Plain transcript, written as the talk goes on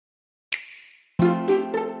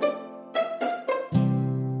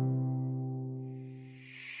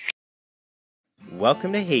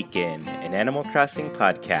Welcome to Heiken, an Animal Crossing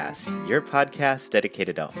podcast, your podcast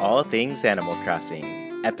dedicated to all things Animal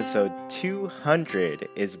Crossing. Episode 200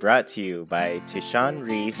 is brought to you by Tishan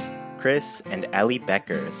Reese, Chris, and Ali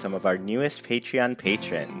Becker, some of our newest Patreon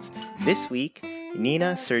patrons. This week,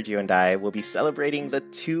 Nina, Sergio, and I will be celebrating the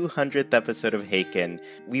 200th episode of Heiken.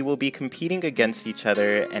 We will be competing against each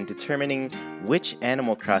other and determining which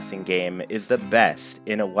Animal Crossing game is the best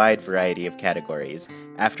in a wide variety of categories.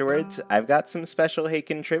 Afterwards, I've got some special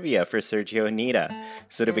Heiken trivia for Sergio and Nina.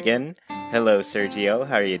 So to begin, hello Sergio,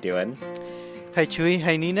 how are you doing? Hi Chewy,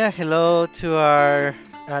 hi Nina, hello to our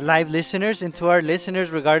live listeners and to our listeners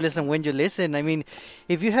regardless of when you listen. I mean,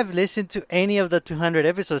 if you have listened to any of the 200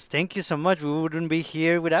 episodes, thank you so much. We wouldn't be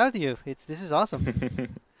here without you. This is awesome.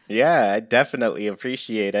 Yeah, I definitely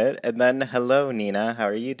appreciate it. And then hello Nina, how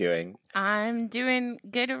are you doing? I'm doing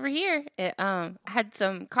good over here. Had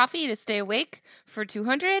some coffee to stay awake for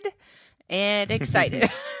 200 and excited.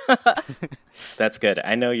 That's good.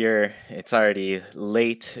 I know it's already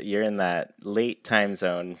late. You're in that late time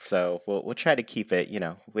zone, so we'll try to keep it,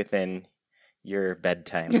 within your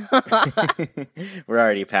bedtime. We're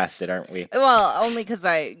already past it, aren't we? Well, only because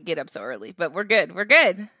I get up so early, but we're good. We're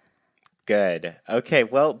good. Good. Okay,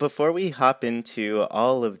 well, before we hop into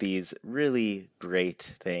all of these really great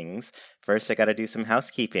things, first I got to do some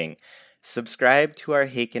housekeeping. Subscribe to our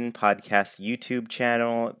Heiken Podcast YouTube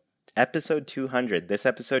channel. Episode 200, this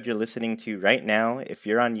episode you're listening to right now, if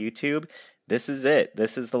you're on YouTube, this is it.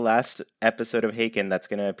 This is the last episode of Heiken that's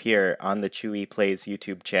going to appear on the Chewy Plays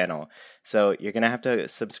YouTube channel. So you're going to have to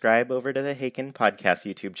subscribe over to the Heiken Podcast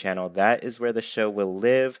YouTube channel. That is where the show will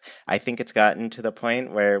live. I think it's gotten to the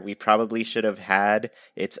point where we probably should have had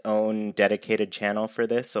its own dedicated channel for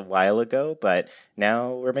this a while ago, but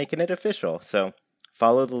now we're making it official. So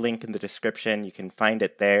follow the link in the description. You can find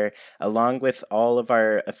it there, along with all of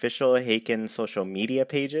our official Heiken social media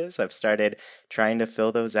pages. I've started trying to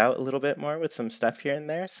fill those out a little bit more with some stuff here and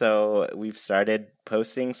there. So we've started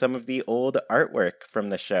posting some of the old artwork from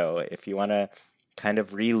the show. If you want to kind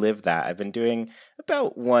of relive that, I've been doing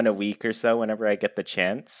about one a week or so whenever I get the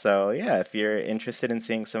chance. So yeah, if you're interested in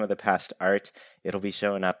seeing some of the past art, it'll be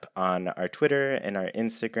showing up on our Twitter and our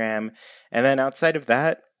Instagram. And then outside of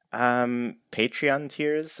that, Patreon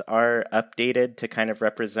tiers are updated to kind of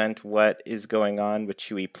represent what is going on with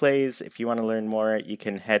Chewy Plays. If you want to learn more, you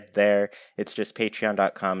can head there. It's just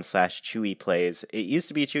patreon.com/Chewy Plays. It used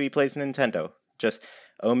to be Chewy Plays Nintendo. Just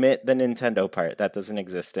omit the Nintendo part. That doesn't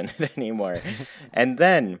exist in it anymore. And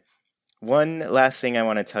then one last thing I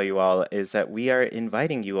want to tell you all is that we are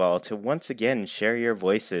inviting you all to once again share your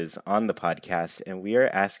voices on the podcast, and we are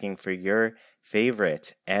asking for your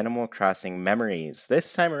favorite Animal Crossing memories.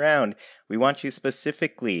 This time around, we want you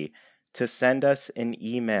specifically to send us an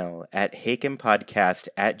email at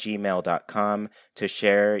heikenpodcast@gmail.com to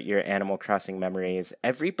share your Animal Crossing memories.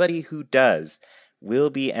 Everybody who does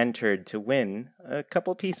will be entered to win a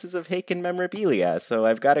couple pieces of Heiken memorabilia. So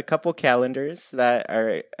I've got a couple calendars that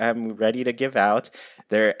I'm ready to give out.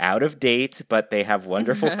 They're out of date, but they have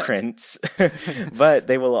wonderful prints. But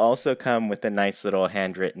they will also come with a nice little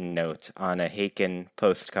handwritten note on a Heiken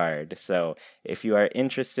postcard. So if you are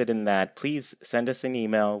interested in that, please send us an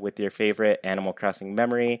email with your favorite Animal Crossing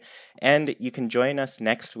memory. And you can join us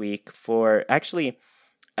next week for, actually,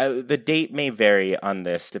 the date may vary on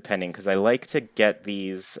this depending, because I like to get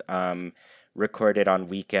these recorded on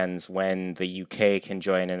weekends when the UK can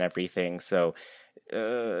join and everything. So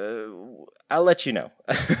I'll let you know.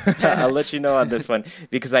 I'll let you know on this one,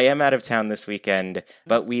 because I am out of town this weekend,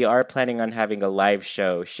 but we are planning on having a live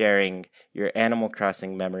show sharing your Animal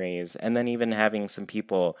Crossing memories, and then even having some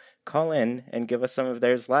people call in and give us some of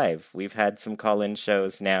theirs live. We've had some call-in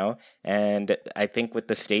shows now, and I think with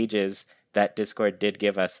the stages that Discord did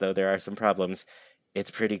give us, though there are some problems, it's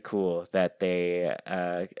pretty cool that they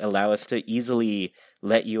allow us to easily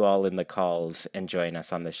let you all in the calls and join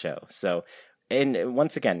us on the show. So, and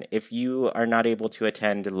once again, if you are not able to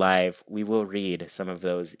attend live, we will read some of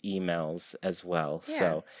those emails as well. Yeah.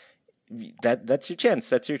 So that's your chance.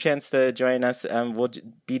 That's your chance to join us. We'll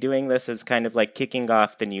be doing this as kind of like kicking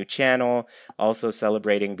off the new channel, also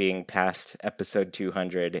celebrating being past episode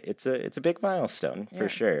 200. It's a big milestone for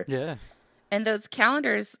sure. Yeah. And those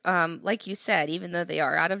calendars, like you said, even though they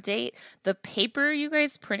are out of date, the paper you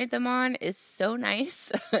guys printed them on is so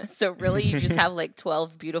nice. So really, you just have like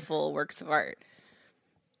 12 beautiful works of art.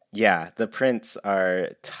 Yeah, the prints are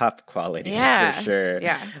top quality for sure.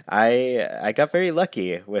 Yeah. I got very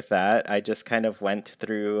lucky with that. I just kind of went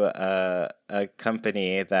through a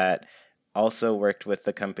company that also worked with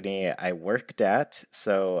the company I worked at,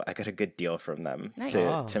 so I got a good deal from them Nice.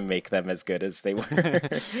 to make them as good as they were.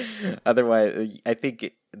 Otherwise, I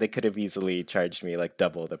think they could have easily charged me like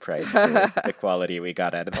double the price for the quality we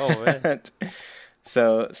got out of that.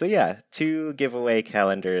 So yeah, 2 giveaway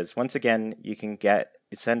calendars. Once again, you can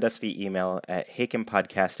send us the email at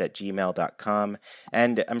hakenpodcast@gmail.com,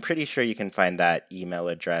 and I'm pretty sure you can find that email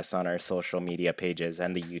address on our social media pages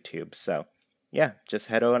and the YouTube. So yeah, just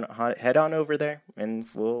head on over there, and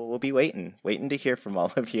we'll be waiting to hear from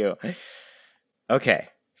all of you. Okay,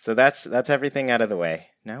 so that's everything out of the way.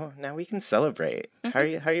 Now we can celebrate. How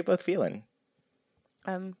are you both feeling?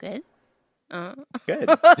 Good. Good.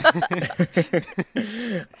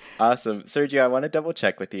 Awesome. Sergio, I want to double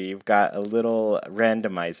check with you. You've got a little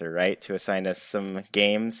randomizer, right, to assign us some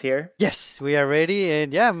games here? Yes, we are ready,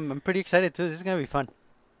 and yeah, I'm pretty excited too. This is going to be fun.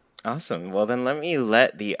 Awesome. Well, then let me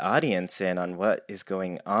let the audience in on what is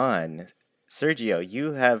going on. Sergio,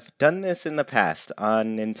 you have done this in the past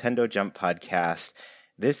on Nintendo Jump Podcast.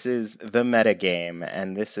 This is the metagame,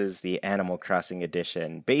 and this is the Animal Crossing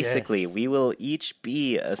edition. Basically, we will each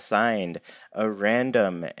be assigned a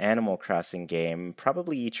random Animal Crossing game,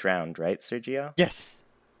 probably each round, right, Sergio? Yes.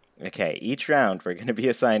 Okay, each round we're going to be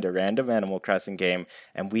assigned a random Animal Crossing game,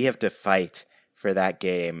 and we have to fight for that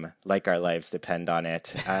game like our lives depend on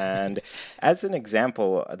it. And as an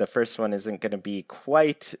example, the first one isn't going to be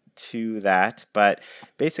quite to that, but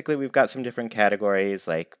basically we've got some different categories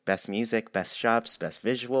like best music, best shops, best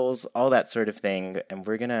visuals, all that sort of thing, and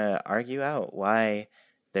we're going to argue out why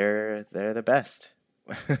they're the best.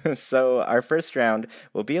 So our first round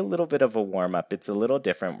will be a little bit of a warm-up. It's a little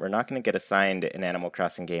different. We're not going to get assigned an Animal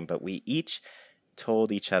Crossing game, but we each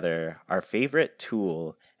told each other our favorite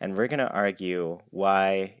tool, and we're going to argue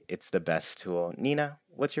why it's the best tool. Nina,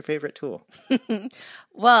 what's your favorite tool?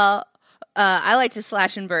 Well, I like to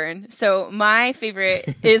slash and burn, so my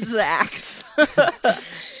favorite is the axe.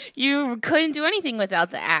 You couldn't do anything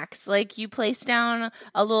without the axe. Like, you place down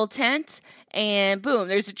a little tent, and boom,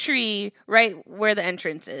 there's a tree right where the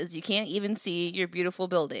entrance is. You can't even see your beautiful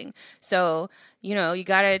building. So, you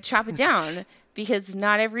gotta chop it down. Because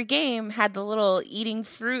not every game had the little eating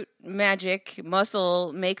fruit magic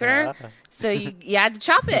muscle maker. So you had to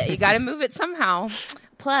chop it. You got to move it somehow.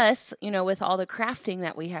 Plus, with all the crafting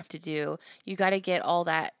that we have to do, you got to get all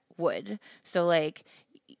that wood. So 3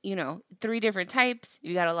 different types.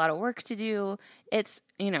 You got a lot of work to do. It's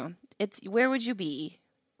where would you be?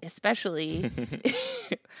 Especially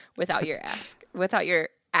without your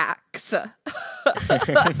axe.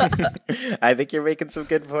 I think you're making some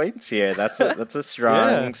good points here. That's a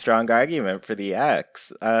strong argument for the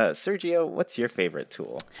axe. Sergio, what's your favorite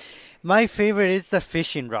tool? My favorite is the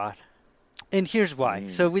fishing rod. And here's why.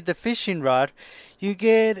 So with the fishing rod, you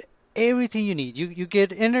get everything you need. You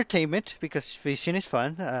get entertainment because fishing is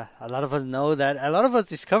fun. A lot of us know that. A lot of us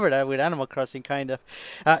discovered that with Animal Crossing, kind of.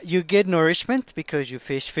 You get nourishment because you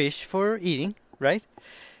fish for eating, right?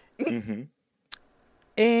 Mm-hmm.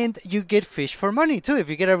 And you get fish for money, too. If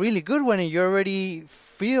you get a really good one and you're already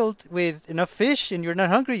filled with enough fish and you're not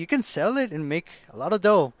hungry, you can sell it and make a lot of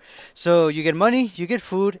dough. So you get money, you get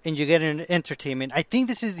food, and you get entertainment. I think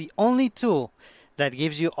this is the only tool that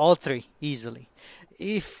gives you all 3 easily.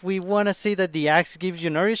 If we want to say that the axe gives you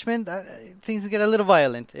nourishment, things get a little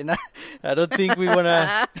violent. And I don't think we want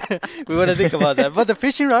to think about that. But the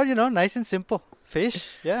fishing rod, nice and simple. Fish,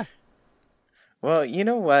 yeah. Well, you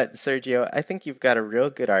know what, Sergio? I think you've got a real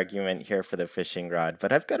good argument here for the fishing rod,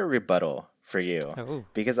 but I've got a rebuttal for you. Oh.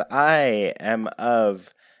 Because I am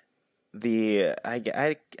of the...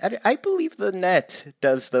 I believe the net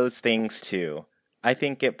does those things too. I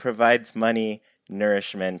think it provides money,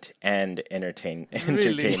 nourishment, and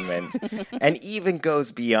entertainment. And even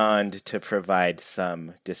goes beyond to provide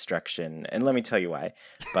some destruction. And let me tell you why.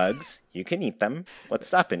 Bugs, you can eat them. What's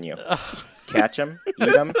stopping you? Catch them,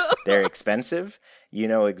 eat them. They're expensive. You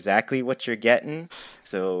know exactly what you're getting.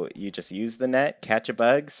 So you just use the net, catch a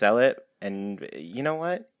bug, sell it. And you know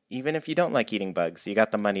what? Even if you don't like eating bugs, you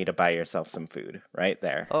got the money to buy yourself some food right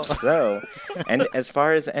there. Oh. So, and as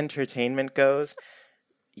far as entertainment goes,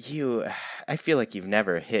 I feel like you've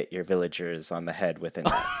never hit your villagers on the head with a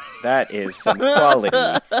net. That is some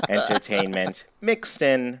quality entertainment mixed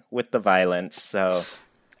in with the violence. So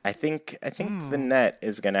I think the net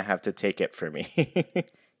is going to have to take it for me.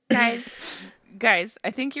 Guys,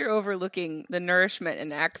 I think you're overlooking the nourishment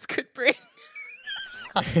an axe could bring.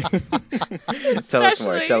 Tell us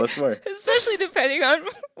more. Especially depending on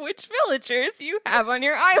which villagers you have on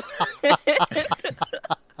your island.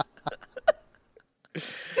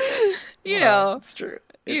 It's true.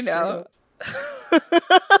 True.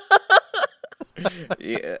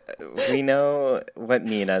 Yeah, we know what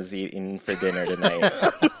Nina's eating for dinner tonight.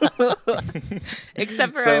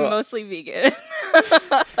 Except for So- I'm mostly vegan.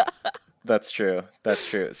 That's true. That's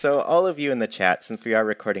true. So all of you in the chat, since we are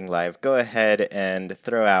recording live, go ahead and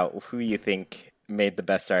throw out who you think made the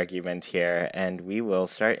best argument here, and we will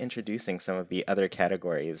start introducing some of the other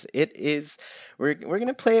categories. We're going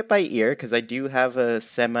to play it by ear because I do have a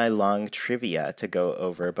semi-long trivia to go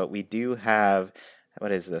over, but we do have,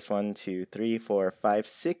 what is this? 1, 2, 3, 4, 5,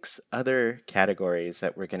 6 other categories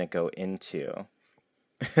that we're going to go into.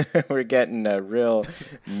 We're getting a real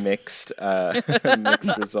mixed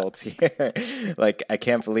results here. Like, I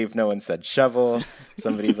can't believe no one said shovel.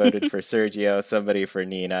 Somebody voted for Sergio. Somebody for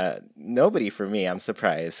Nina. Nobody for me. I'm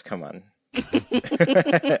surprised. Come on.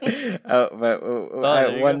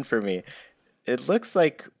 One for me. It looks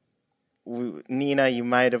like Nina, you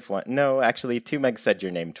might have won. No, actually, Tumeg said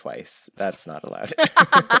your name twice. That's not allowed.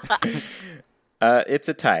 It's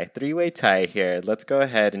a tie, 3-way tie here. Let's go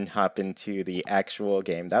ahead and hop into the actual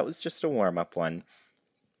game. That was just a warm-up one.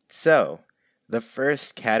 So, the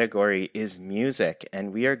first category is music,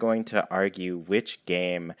 and we are going to argue which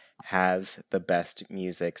game has the best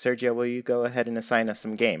music. Sergio, will you go ahead and assign us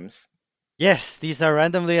some games? Yes, these are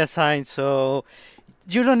randomly assigned, so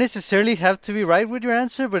you don't necessarily have to be right with your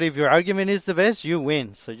answer, but if your argument is the best, you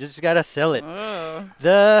win. So you just gotta sell it. Oh.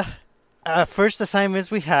 The first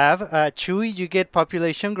assignments we have, Chewy, you get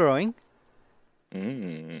population growing.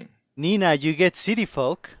 Nina, you get city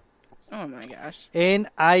folk. Oh my gosh. And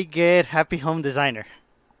I get happy home designer.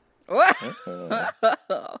 What?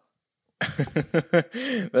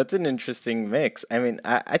 That's an interesting mix. I mean,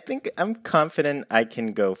 I think I'm confident I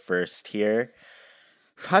can go first here.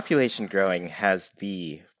 Population growing has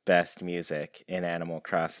the best music in Animal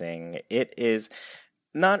Crossing. It is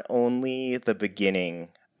not only the beginning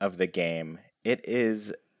of the game, it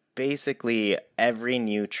is basically every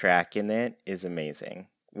new track in it is amazing,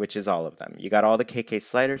 which is all of them. You got all the KK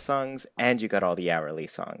Slider songs and you got all the hourly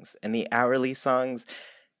songs. And the hourly songs,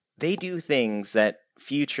 they do things that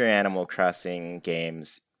future Animal Crossing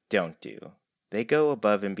games don't do. They go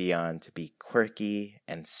above and beyond to be quirky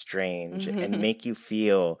and strange and make you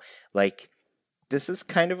feel like this is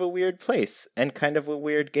kind of a weird place and kind of a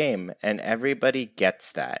weird game, and everybody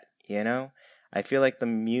gets that, you know? I feel like the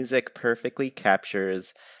music perfectly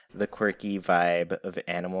captures the quirky vibe of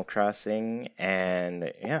Animal Crossing,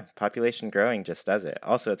 and yeah, Population Growing just does it.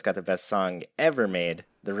 Also, it's got the best song ever made,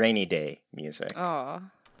 the Rainy Day music. Oh.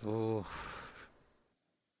 Ooh.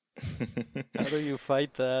 How do you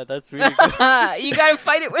fight that? That's really good. You gotta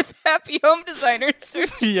fight it with happy home designers.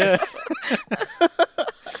 Yeah.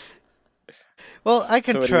 Well, I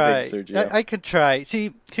can So what do you try. think, Sergio? I could try.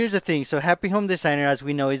 See, here's the thing. So, Happy Home Designer, as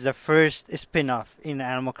we know, is the first spin-off in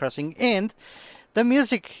Animal Crossing, and the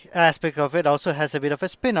music aspect of it also has a bit of a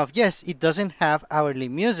spin-off. Yes, it doesn't have hourly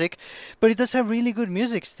music, but it does have really good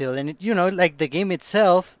music still. And, like the game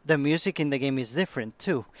itself, the music in the game is different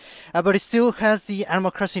too. But it still has the Animal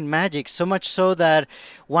Crossing magic, so much so that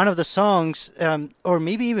one of the songs, or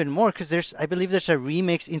maybe even more, because I believe there's a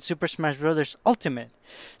remix in Super Smash Bros. Ultimate.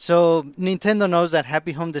 So Nintendo knows that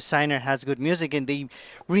Happy Home Designer has good music, and they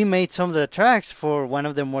remade some of the tracks for one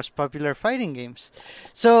of the most popular fighting games.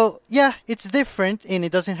 So yeah, it's different, and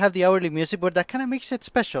it doesn't have the hourly music, but that kind of makes it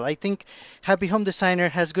special. I think Happy Home Designer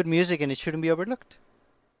has good music, and it shouldn't be overlooked.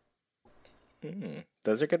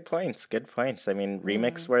 Those are good points. Good points. I mean,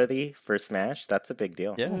 remix worthy for Smash, that's a big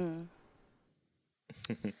deal. Yeah.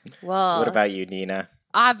 Well, What about you, Nina?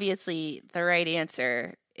 obviously the right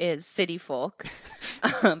answer is City Folk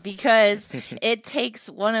because it takes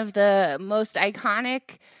one of the most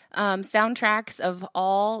iconic soundtracks of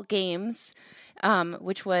all games,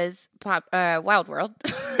 which was Wild World,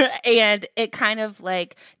 and it kind of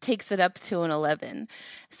like takes it up to an 11.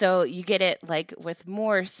 So you get it like with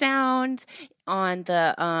more sound on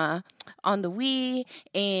the Wii,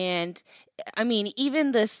 and I mean,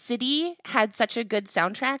 even the city had such a good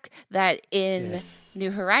soundtrack that in New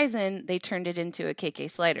Horizon they turned it into a KK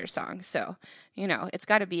Slider song. So it's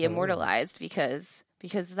got to be immortalized because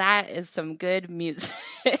that is some good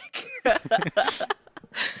music.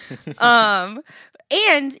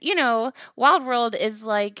 And Wild World is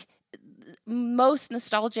like most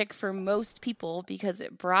nostalgic for most people because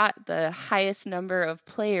it brought the highest number of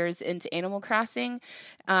players into Animal Crossing,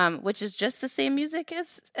 which is just the same music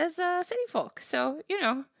as City Folk. So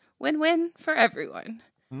win-win for everyone.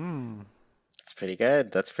 That's pretty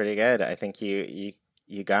good. That's pretty good. I think you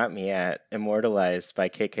got me at Immortalized by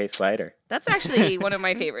KK Slider. That's actually one of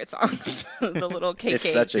my favorite songs. The little KK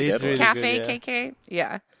It's such a good one. really Cafe good, yeah.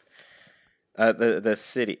 KK. Yeah. The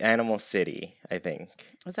city, Animal City, I think.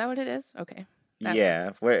 Is that what it is? Okay.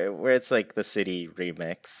 Yeah, where it's like the city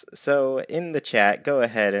remix. So in the chat, go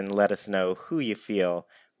ahead and let us know who you feel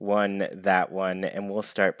won that one, and we'll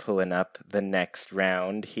start pulling up the next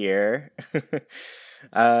round here.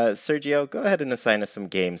 Sergio, go ahead and assign us some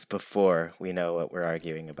games before we know what we're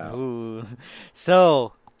arguing about. Ooh.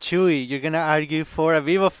 So, Chewy, you're gonna argue for a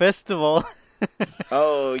Vivo Festival.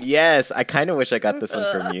 Oh, yes. I kind of wish I got this one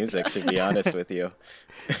for music, to be honest with you.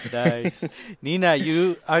 Nice. Nina,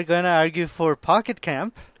 you are gonna argue for Pocket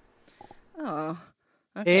Camp. Oh.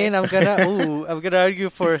 Okay. And I'm gonna argue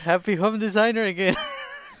for Happy Home Designer again.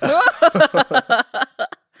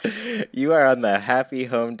 You are on the Happy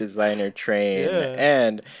Home Designer train, Yeah.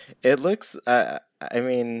 and it looks, I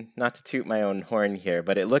mean, not to toot my own horn here,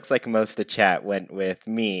 but it looks like most of chat went with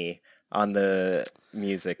me on the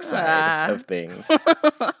music side of things. All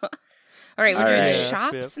right, we're doing Alright.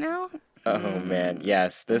 shops now? Oh man,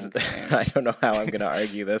 yes. This I don't know how I'm going to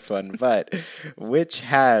argue this one, but which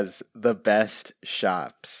has the best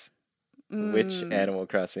shops? Which Animal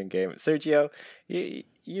Crossing game? Sergio,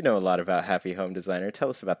 you know a lot about Happy Home Designer. Tell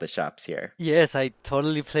us about the shops here. Yes, I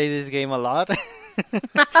totally play this game a lot.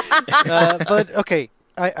 But okay,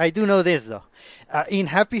 I do know this though. In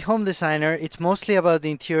Happy Home Designer, it's mostly about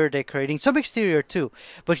the interior decorating, some exterior too.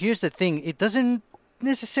 But here's the thing, it doesn't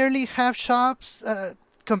necessarily have shops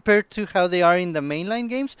compared to how they are in the mainline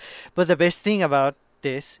games. But the best thing about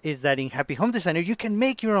this is that in Happy Home Designer, you can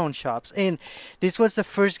make your own shops. And this was the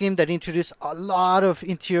first game that introduced a lot of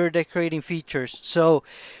interior decorating features. So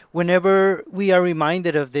whenever we are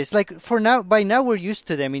reminded of this, like by now we're used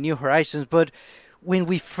to them in New Horizons, but when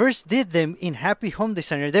we first did them in Happy Home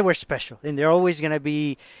Designer, they were special. And they're always going to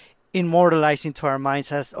be immortalized into our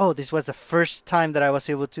minds as, oh, this was the first time that I was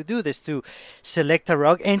able to do this, to select a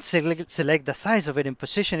rug and select the size of it and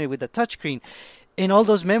position it with the touchscreen. And all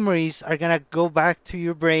those memories are going to go back to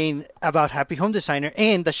your brain about Happy Home Designer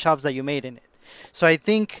and the shops that you made in it. So I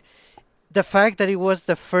think the fact that it was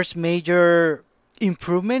the first major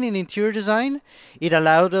improvement in interior design, it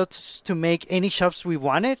allowed us to make any shops we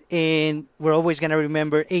wanted, and we're always going to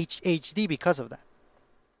remember HHD because of that.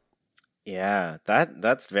 Yeah,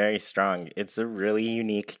 that's very strong. It's a really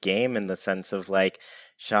unique game in the sense of like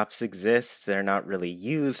shops exist, they're not really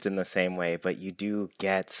used in the same way, but you do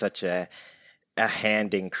get such a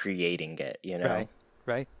hand in creating it, you know?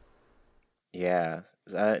 Right. Yeah.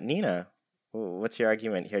 Nina, what's your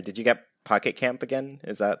argument here? Did you get Pocket Camp again?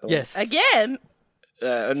 Is that the Yes. Again?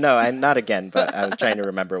 No, not again, but I was trying to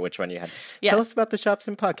remember which one you had. Yes. Tell us about the shops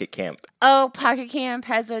in Pocket Camp. Oh, Pocket Camp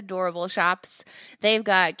has adorable shops. They've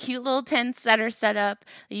got cute little tents that are set up.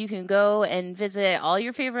 You can go and visit all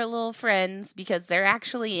your favorite little friends because they're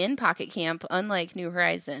actually in Pocket Camp, unlike New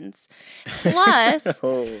Horizons. Plus,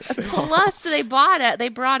 they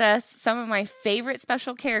brought us some of my favorite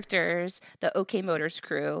special characters, the OK Motors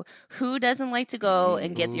crew. Who doesn't like to go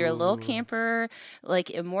and get your little camper, like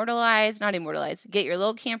get your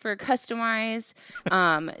little camper customized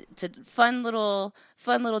to fun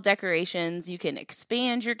little decorations. You can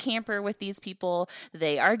expand your camper with these people.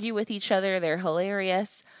 They argue with each other. They're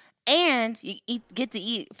hilarious. And you get to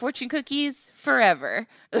eat fortune cookies forever.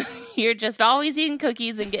 You're just always eating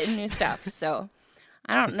cookies and getting new stuff. So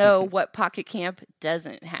I don't know what Pocket Camp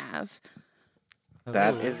doesn't have.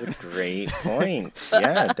 That is a great point.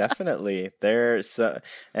 Yeah, definitely.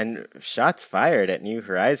 And shots fired at New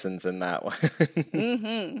Horizons in that one.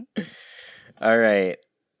 Mm-hmm. All right.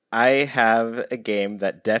 I have a game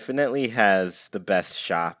that definitely has the best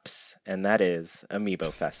shops, and that is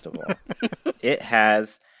Amiibo Festival. It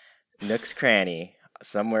has Nook's Cranny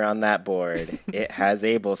somewhere on that board. It has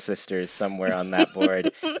Able Sisters somewhere on that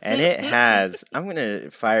board. And it has, I'm going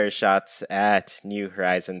to fire shots at New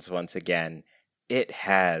Horizons once again. It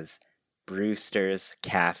has Brewster's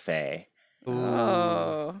Cafe.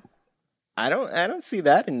 Oh. I don't see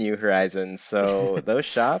that in New Horizons. So those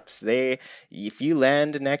shops, if you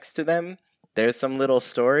land next to them, there's some little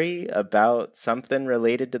story about something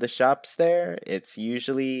related to the shops there. It's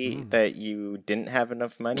usually that you didn't have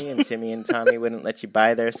enough money and Timmy and Tommy wouldn't let you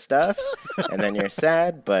buy their stuff. And then you're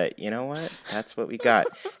sad, but you know what? That's what we got.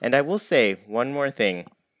 And I will say one more thing.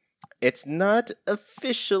 It's not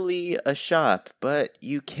officially a shop, but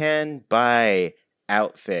you can buy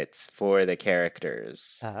outfits for the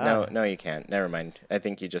characters. Ah. No, you can't. Never mind. I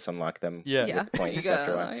think you just unlock them Yeah. with points You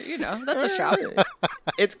after a go, while. that's a shop.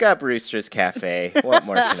 It's got Brewster's Cafe. What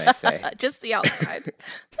more can I say? Just the outside.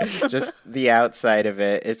 Just the outside of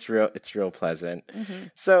it. It's real pleasant. Mm-hmm.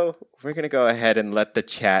 So we're gonna go ahead and let the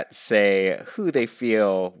chat say who they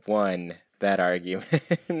feel won that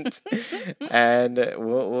argument, and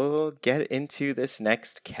we'll get into this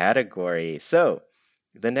next category. So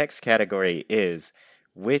the next category is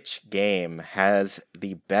which game has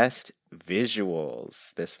the best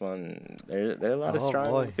visuals? This one, there are a lot of Oh, strong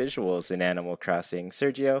boy. visuals in Animal Crossing.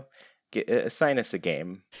 Sergio, assign us a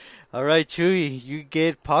game. All right, Chewy, you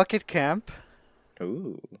get Pocket Camp.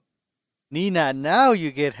 Ooh. Nina, now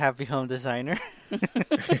you get Happy Home Designer.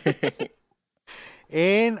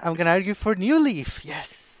 And I'm going to argue for New Leaf.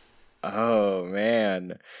 Yes. Oh,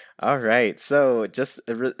 man. All right. So, just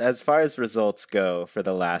as far as results go for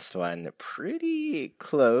the last one, pretty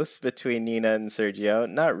close between Nina and Sergio.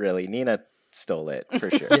 Not really. Nina stole it for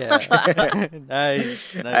sure. Yeah.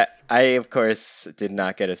 Nice. I, of course, did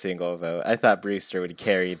not get a single vote. I thought Brewster would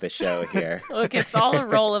carry the show here. Look, it's all a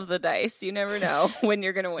roll of the dice. You never know when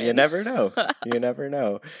you're going to win. You never know. You never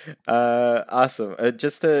know. Awesome.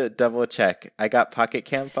 Just to double check, I got Pocket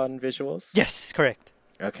Camp on visuals? Yes, correct.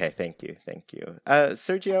 Okay, thank you. Thank you.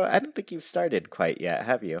 Sergio, I don't think you've started quite yet,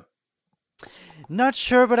 have you? Not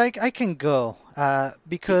sure, but I can go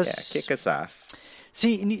because Yeah, kick us off.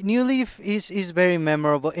 see, New Leaf is very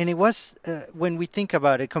memorable, and it was when we think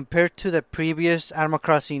about it compared to the previous Animal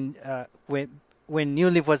Crossing when New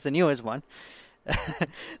Leaf was the newest one.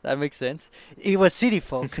 That makes sense. It was City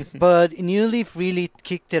Folk, but New Leaf really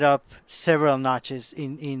kicked it up several notches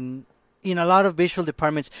in a lot of visual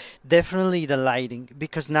departments. Definitely the lighting,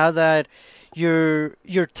 because now that your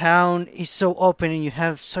town is so open and you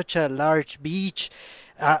have such a large beach,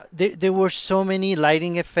 there were so many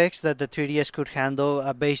lighting effects that the 3DS could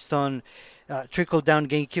handle based on trickle-down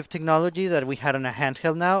GameCube technology that we had on a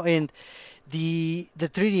handheld now. And the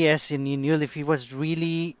 3DS in New Leaf, it was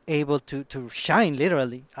really able to shine,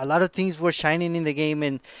 literally. A lot of things were shining in the game,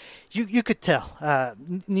 and you could tell.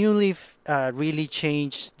 New Leaf really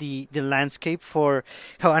changed the landscape for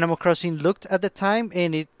how Animal Crossing looked at the time,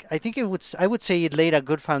 and I would say it laid a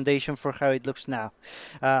good foundation for how it looks now.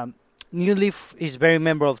 New Leaf is very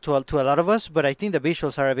memorable to a lot of us, but I think the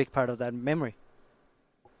visuals are a big part of that memory.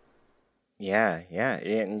 Yeah,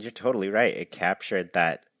 and you're totally right. It captured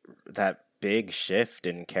that big shift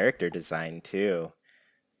in character design too.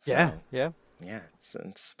 So, yeah. It's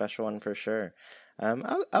a special one for sure.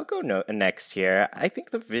 I'll go next here. I think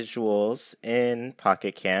the visuals in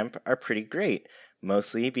Pocket Camp are pretty great,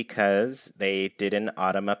 mostly because they did an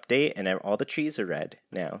autumn update and all the trees are red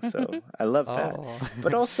now. So I love that.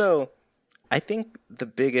 But also, I think the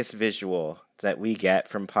biggest visual that we get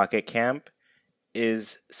from Pocket Camp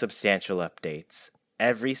is substantial updates.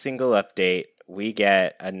 Every single update, we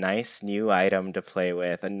get a nice new item to play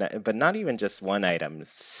with, but not even just one item,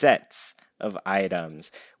 sets of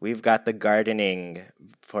items. We've got the gardening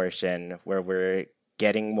portion where we're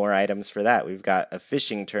getting more items for that. We've got a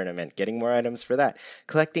fishing tournament, getting more items for that.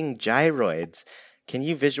 Collecting gyroids. Can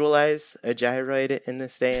you visualize a gyroid in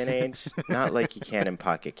this day and age? Not like you can in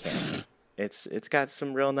Pocket Camp. It's got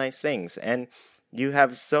some real nice things, and you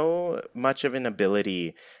have so much of an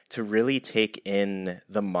ability to really take in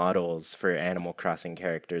the models for Animal Crossing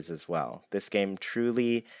characters as well. This game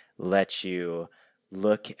truly lets you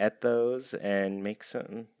look at those and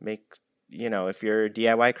if you're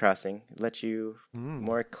DIY crossing, it lets you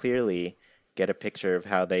more clearly get a picture of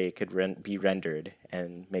how they could be rendered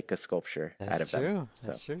and make a sculpture out of them.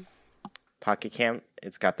 That's true. Pocket Camp,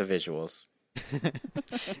 it's got the visuals.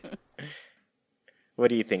 What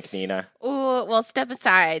do you think, Nina? Oh, well, step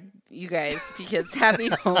aside, you guys, because Happy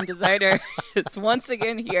Home Designer is once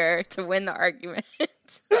again here to win the argument.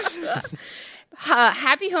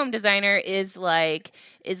 Happy Home Designer is like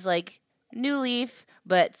New Leaf,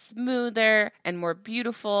 but smoother and more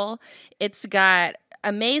beautiful. It's got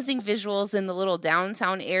amazing visuals in the little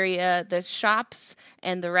downtown area. The shops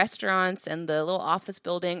and the restaurants and the little office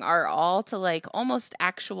building are all to like almost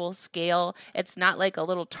actual scale. It's not like a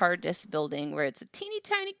little TARDIS building where it's a teeny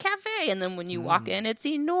tiny cafe and then when you walk in it's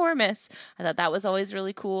enormous. I thought that was always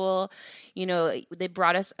really cool. You know, they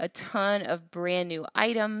brought us a ton of brand new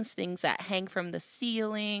items, things that hang from the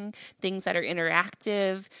ceiling, things that are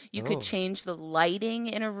interactive. You could change the lighting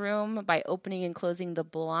in a room by opening and closing the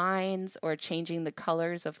blinds or changing the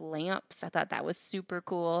colors of lamps. I thought that was super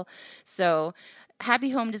cool. So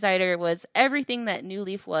Happy Home Designer was everything that New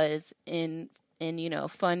Leaf was in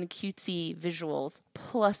fun, cutesy visuals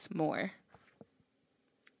plus more.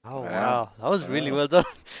 Oh, wow. That was really well done.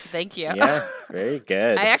 Thank you. Yeah, very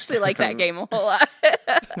good. I actually like that game a whole lot.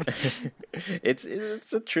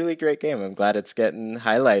 It's a truly great game. I'm glad it's getting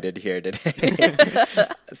highlighted here today.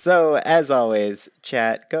 So, as always,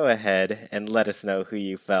 chat, go ahead and let us know who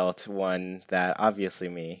you felt won that. Obviously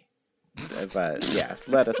me. But yeah,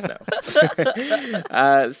 let us know.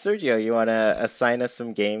 Sergio, you want to assign us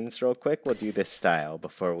some games real quick? We'll do this style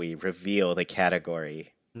before we reveal the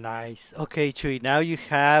category. Nice. Okay, Chewy, now you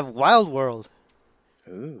have Wild World.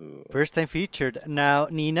 Ooh. First time featured. Now,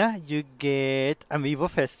 Nina, you get Amiibo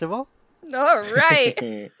Festival. All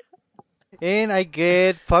right. And I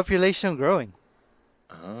get Population Growing.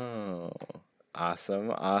 Oh,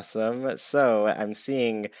 awesome, awesome. So I'm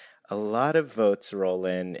seeing a lot of votes roll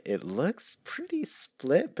in. It looks pretty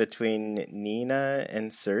split between Nina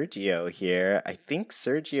and Sergio here. I think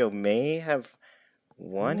Sergio may have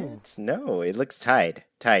won it. No, it looks tied.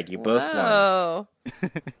 Tied. You both won. Whoa.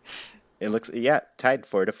 It looks, yeah, tied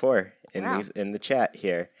 4-4 in Wow. in the chat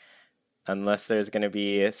here. Unless there's going to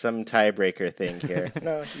be some tiebreaker thing here.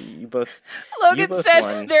 No, you both. Logan both said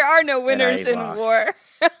won, there are no winners I in lost. war.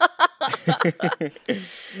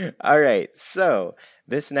 All right, so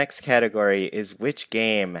this next category is which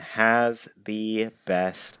game has the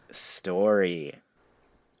best story?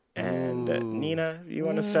 And Nina, you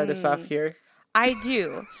want to start us off here? I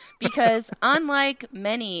do, because unlike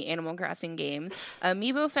many Animal Crossing games,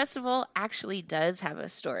 Amiibo Festival actually does have a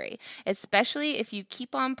story, especially if you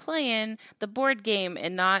keep on playing the board game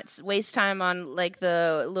and not waste time on like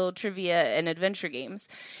the little trivia and adventure games.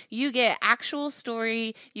 You get actual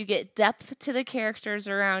story, you get depth to the characters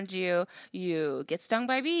around you, you get stung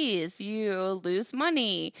by bees, you lose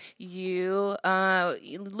money, you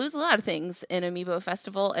lose a lot of things in Amiibo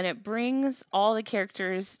Festival, and it brings all the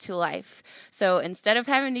characters to life. So instead of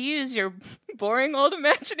having to use your boring old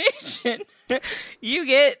imagination, you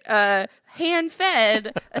get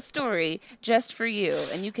hand-fed a story just for you,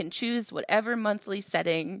 and you can choose whatever monthly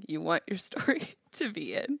setting you want your story to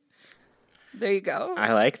be in. There you go.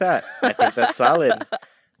 I like that. I think that's solid.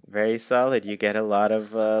 Very solid. You get a lot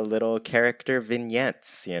of little character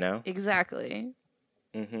vignettes, you know? Exactly.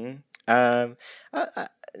 Mm-hmm.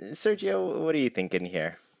 Sergio, what are you thinking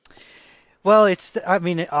here? Well,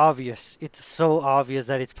 obvious. It's so obvious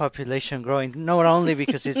that it's Population Growing, not only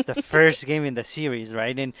because it's the first game in the series,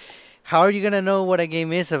 right? And how are you going to know what a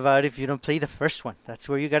game is about if you don't play the first one? That's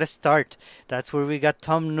where you got to start. That's where we got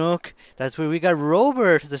Tom Nook. That's where we got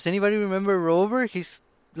Rover. Does anybody remember Rover? He's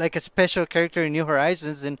like a special character in New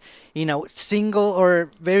Horizons and, single or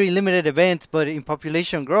very limited event, but in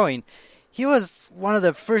Population Growing. He was one of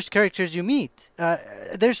the first characters you meet.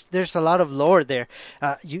 There's a lot of lore there.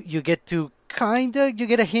 You get to you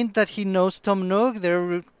get a hint that he knows Tom Nook.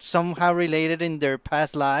 They're somehow related in their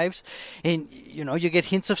past lives, and you get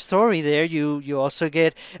hints of story there. You also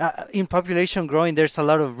get in Population Growing. There's a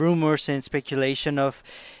lot of rumors and speculation of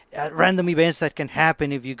random events that can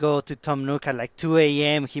happen if you go to Tom Nook at like 2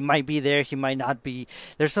 a.m. He might be there, he might not be.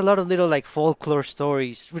 There's a lot of little like folklore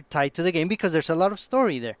stories tied to the game because there's a lot of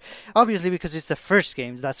story there. Obviously, because it's the first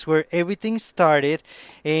game, that's where everything started,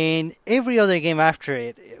 and every other game after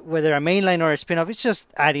it, whether a mainline or a spin-off, it's just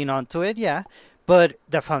adding on to it, yeah. But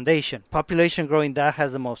the foundation, Population Growing, that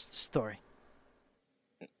has the most story.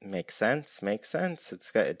 Makes sense.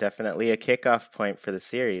 It's definitely a kickoff point for the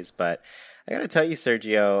series, but I gotta tell you,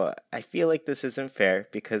 Sergio, I feel like this isn't fair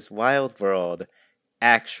because Wild World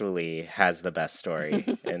actually has the best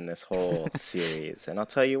story in this whole series, and I'll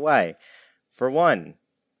tell you why. For one,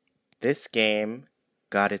 this game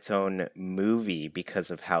got its own movie because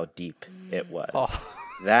of how deep it was. Oh.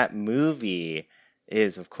 That movie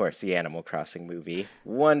is, of course, the Animal Crossing movie.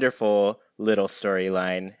 Wonderful little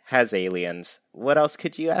storyline, has aliens. What else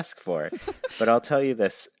could you ask for? But I'll tell you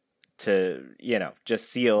this to, just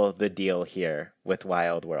seal the deal here with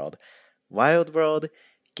Wild World. Wild World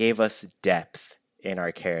gave us depth in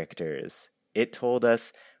our characters. It told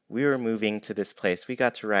us we were moving to this place, we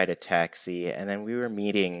got to ride a taxi, and then we were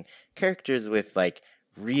meeting characters with, like,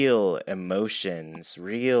 real emotions,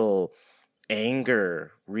 real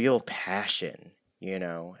anger, real passion.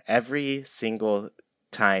 Every single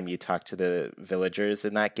time you talk to the villagers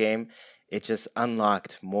in that game, it just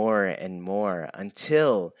unlocked more and more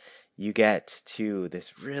until you get to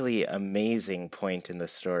this really amazing point in the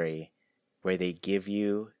story where they give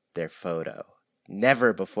you their photo.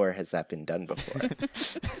 Never before has that been done before.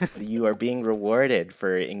 You are being rewarded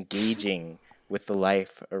for engaging with the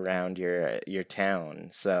life around your town.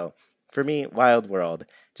 So for me, Wild World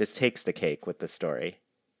just takes the cake with the story.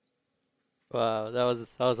 Wow, that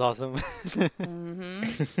was awesome.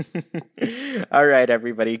 All right,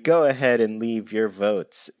 everybody, go ahead and leave your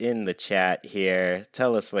votes in the chat here.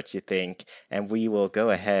 Tell us what you think, and we will go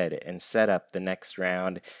ahead and set up the next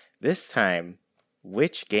round. This time,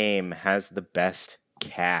 which game has the best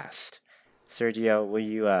cast? Sergio, will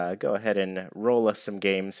you go ahead and roll us some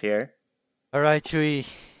games here? All right, Chewy,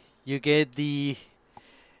 you get the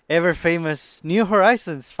ever famous New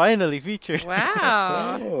Horizons finally featured.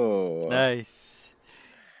 Wow. Oh. Nice.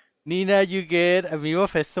 Nina, you get Amiibo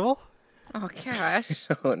Festival. Oh gosh.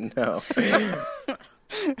 Oh no.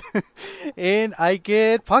 And I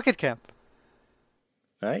get Pocket Camp.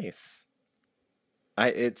 Nice.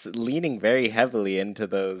 It's leaning very heavily into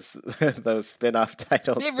those those spin-off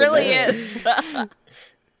titles. It really today. is.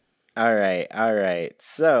 All right.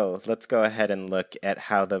 So let's go ahead and look at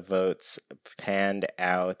how the votes panned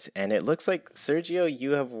out. And it looks like, Sergio,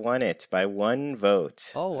 you have won it by 1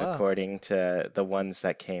 vote, Oh, wow. according to the ones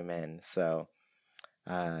that came in. So,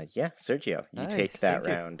 yeah, Sergio, you Nice, take that thank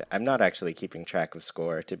you. round. I'm not actually keeping track of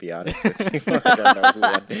score, to be honest with you. I don't know who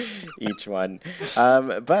won each one.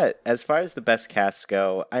 But as far as the best casts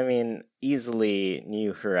go, I mean, easily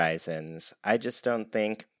New Horizons. I just don't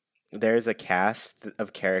think there's a cast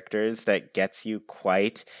of characters that gets you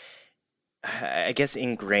quite, I guess,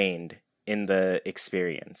 ingrained in the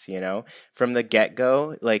experience, you know? From the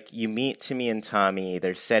get-go, like, you meet Timmy and Tommy,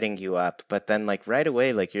 they're setting you up, but then, like, right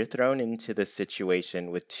away, like, you're thrown into the situation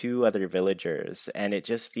with 2 other villagers, and it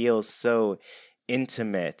just feels so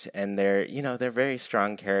intimate, and they're, you know, they're very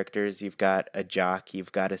strong characters. You've got a Jock,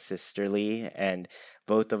 you've got a Sisterly, and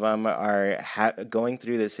both of them are going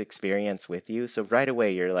through this experience with you. So right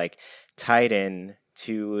away, you're like tied in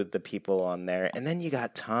to the people on there. And then you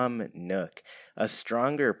got Tom Nook, a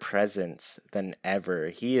stronger presence than ever.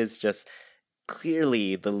 He is just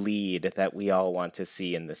clearly the lead that we all want to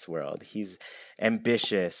see in this world. He's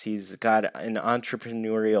ambitious. He's got an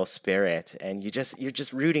entrepreneurial spirit, and you're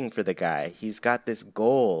just rooting for the guy. He's got this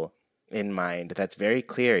goal in mind that's very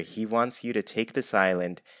clear. He wants you to take this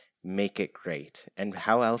island, make it great. And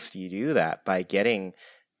how else do you do that? By getting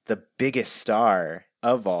the biggest star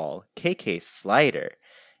of all, KK Slider.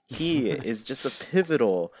 He is just a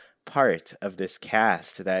pivotal part of this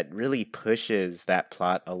cast that really pushes that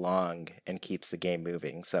plot along and keeps the game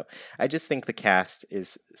moving. So I just think the cast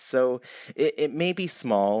is so, it may be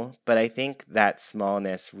small, but I think that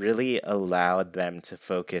smallness really allowed them to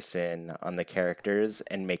focus in on the characters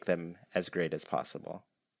and make them as great as possible.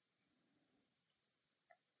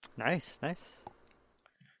 Nice.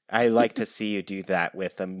 I like to see you do that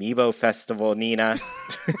with Amiibo Festival, Nina.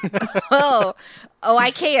 Oh,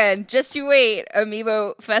 I can. Just you wait.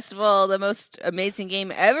 Amiibo Festival, the most amazing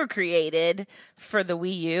game ever created for the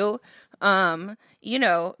Wii U. You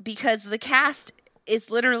know, because the cast is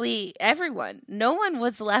literally everyone. No one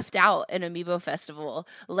was left out in Amiibo Festival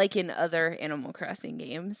like in other Animal Crossing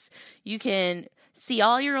games. You can see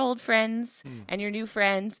all your old friends and your new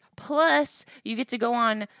friends. Plus, you get to go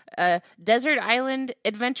on Desert Island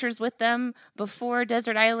adventures with them before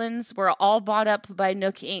Desert Islands were all bought up by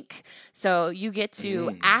Nook Inc. So you get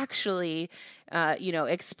to actually,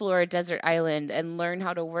 explore Desert Island and learn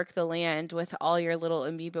how to work the land with all your little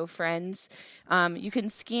amiibo friends. You can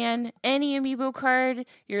scan any amiibo card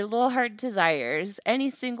your little heart desires. Any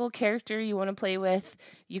single character you want to play with,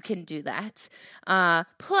 you can do that.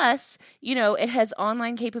 Plus, it has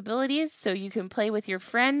online capabilities, so you can play with your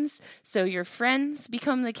friends, so your friends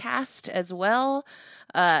become the cast as well.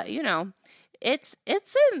 It's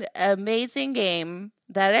an amazing game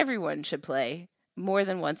that everyone should play more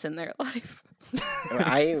than once in their life.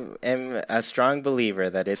 I am a strong believer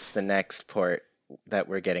that it's the next port that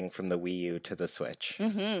we're getting from the Wii U to the Switch.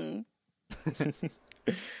 Mm-hmm.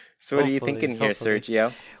 So what are you thinking here,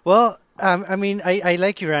 Sergio? Well, I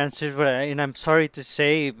like your answers, but I'm sorry to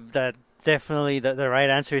say that definitely the right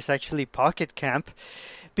answer is actually Pocket Camp.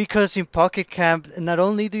 Because in Pocket Camp, not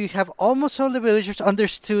only do you have almost all the villagers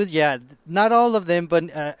understood, not all of them, but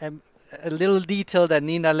a little detail that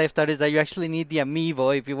Nina left out is that you actually need the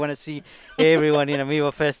amiibo if you want to see everyone in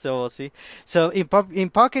Amiibo Festival, see? So in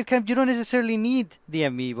Pocket Camp, you don't necessarily need the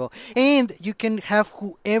amiibo. And you can have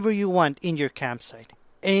whoever you want in your campsite.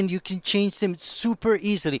 And you can change them super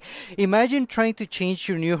easily. Imagine trying to change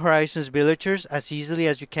your New Horizons villagers as easily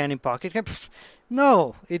as you can in Pocket Camp.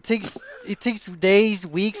 No, it takes days,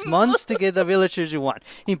 weeks, months to get the villagers you want.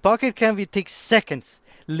 In Pocket Camp, it takes seconds.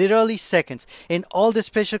 Literally seconds. And all the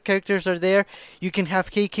special characters are there. You can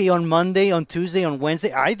have KK on Monday, on Tuesday, on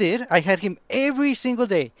Wednesday. I did. I had him every single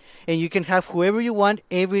day. And you can have whoever you want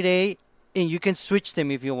every day. And you can switch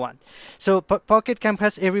them if you want. So Pocket Camp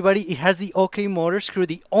has everybody. It has the OK Motors crew,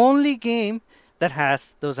 the only game that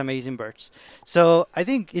has those amazing birds. So I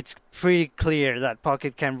think it's pretty clear that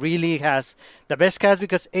Pocket Camp really has the best cast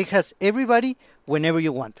because it has everybody whenever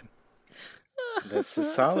you want them. This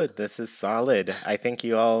is solid. I think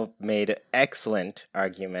you all made excellent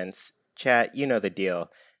arguments. Chat, you know the deal.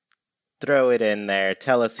 Throw it in there.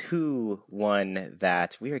 Tell us who won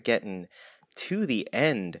that. We are getting to the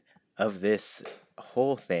end of this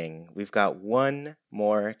whole thing. We've got one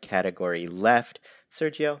more category left.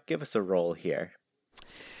 Sergio, give us a roll here.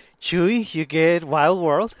 Chewy, you get Wild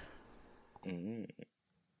World. Mm.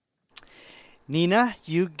 Nina,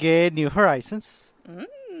 you get New Horizons.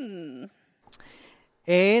 Mm.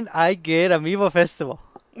 And I get Amiibo Festival.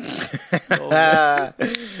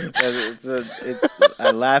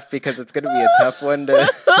 I laugh because it's going to be a tough one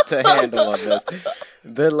to handle on this.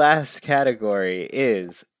 The last category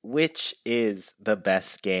is, which is the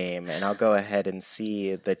best game? And I'll go ahead and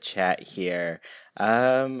see the chat here.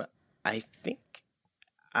 I think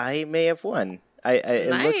I may have won. It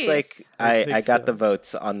looks like I got the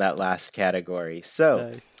votes on that last category.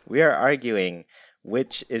 So we are arguing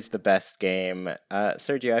which is the best game.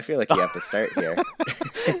 Sergio, I feel like you have to start here.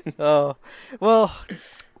 Oh, well,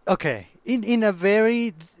 okay. In a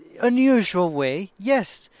very unusual way,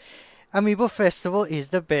 yes, Amiibo Festival is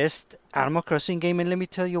the best Animal Crossing game, and let me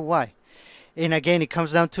tell you why. And again, it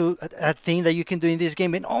comes down to a thing that you can do in this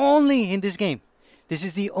game, and only in this game. This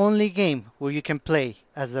is the only game where you can play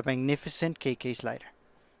as the magnificent KK Slider.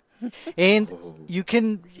 And you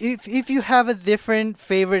can, if you have a different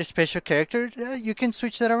favorite special character, you can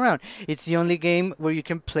switch that around. It's the only game where you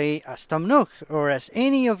can play as Tom Nook or as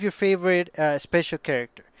any of your favorite special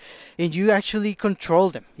character, and you actually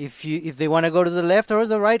control them. If they want to go to the left or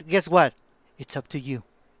the right, guess what? It's up to you.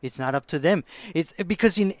 It's not up to them. It's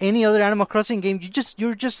because in any other Animal Crossing game,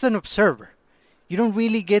 you're just an observer. You don't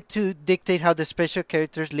really get to dictate how the special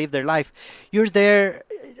characters live their life. You're there.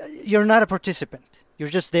 You're not a participant. You're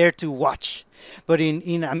just there to watch. But in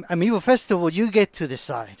Amiibo Festival, you get to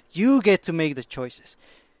decide. You get to make the choices.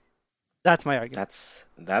 That's my argument.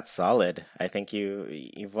 That's solid. I think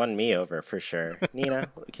you've won me over for sure. Nina,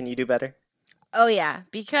 can you do better? Oh yeah,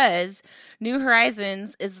 because New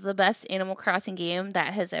Horizons is the best Animal Crossing game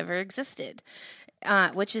that has ever existed,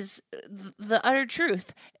 which is the utter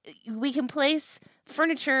truth. We can place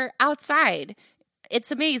furniture outside.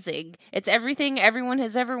 It's amazing. It's everything everyone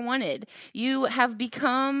has ever wanted. You have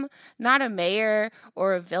become not a mayor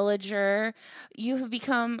or a villager. You have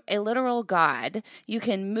become a literal god. You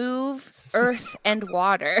can move earth and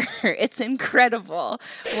water. It's incredible.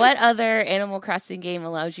 What other Animal Crossing game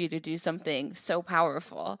allows you to do something so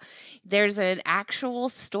powerful? There's an actual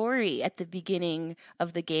story at the beginning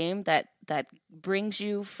of the game that brings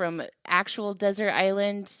you from actual desert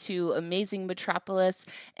island to amazing metropolis,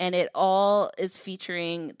 and it all is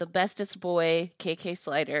featuring the bestest boy, KK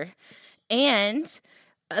Slider. And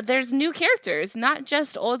there's new characters, not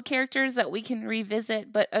just old characters that we can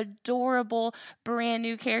revisit, but adorable brand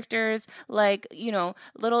new characters like,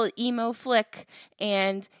 little emo Flick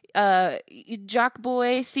and Jock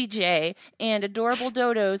Boy CJ and adorable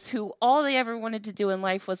dodos who all they ever wanted to do in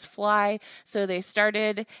life was fly, so they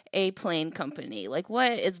started a plane company. Like,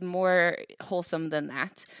 what is more wholesome than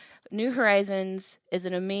that? New Horizons is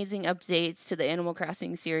an amazing update to the Animal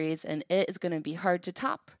Crossing series, and it is going to be hard to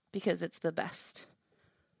top because it's the best.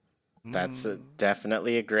 That's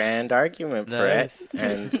definitely a grand argument for it,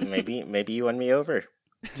 and maybe you won me over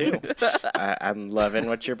too. I'm loving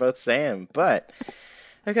what you're both saying, but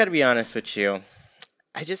I gotta be honest with you.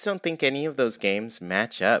 I just don't think any of those games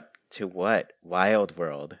match up to what Wild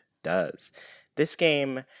World does. This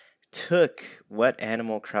game took what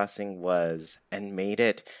Animal Crossing was and made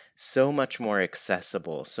it so much more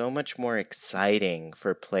accessible, so much more exciting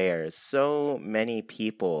for players. So many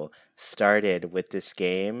people started with this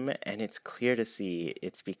game, and it's clear to see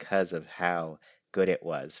it's because of how good it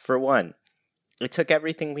was. For one, it took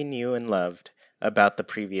everything we knew and loved about the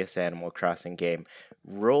previous Animal Crossing game,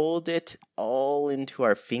 rolled it all into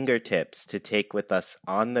our fingertips to take with us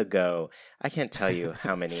on the go. I can't tell you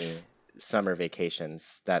how many summer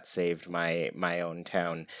vacations that saved my own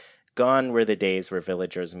town. Gone were the days where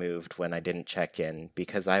villagers moved when I didn't check in,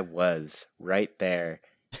 because I was right there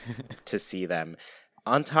to see them.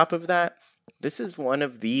 On top of that, this is one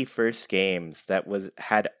of the first games that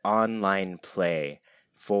had online play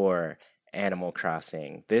for Animal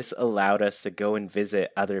Crossing. This allowed us to go and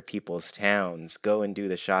visit other people's towns, go and do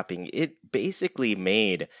the shopping. It basically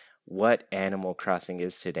made what Animal Crossing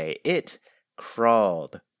is today. It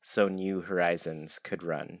crawled so New Horizons could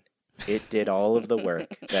run. It did all of the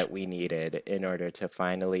work that we needed in order to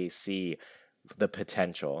finally see the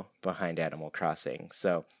potential behind Animal Crossing.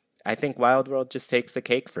 So I think Wild World just takes the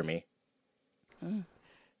cake for me.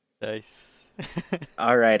 Nice.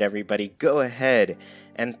 All right, everybody, go ahead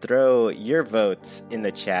and throw your votes in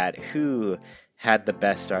the chat. Who had the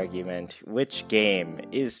best argument? Which game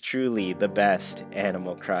is truly the best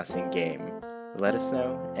Animal Crossing game? Let us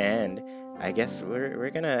know, and I guess we're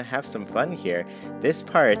gonna have some fun here. This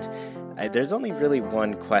part, there's only really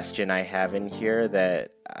one question I have in here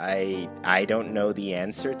that I don't know the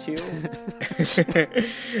answer to,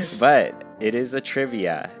 but it is a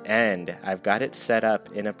trivia, and I've got it set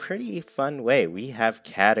up in a pretty fun way. We have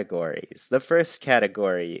categories. The first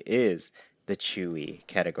category is the Chewy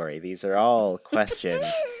category. These are all questions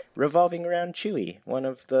revolving around Chewy, one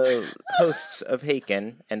of the hosts of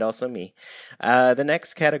Haken, and also me. The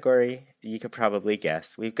next category, you could probably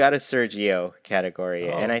guess. We've got a Sergio category,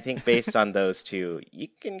 and I think based on those two, you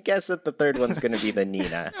can guess that the third one's going to be the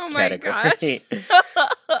Nina category.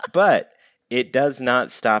 But it does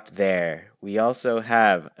not stop there. We also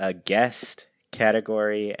have a guest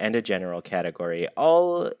category and a general category.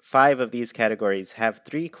 All 5 of these categories have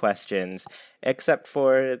 3 questions, except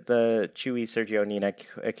for the Chewy, Sergio, Nina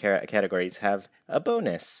categories have a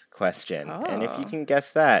bonus question. And if you can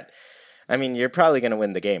guess that, I mean, you're probably going to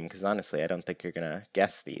win the game, because honestly, I don't think you're going to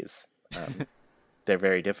guess these. They're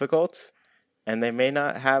very difficult, and they may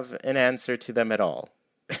not have an answer to them at all.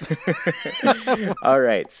 All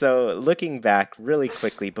right, so looking back really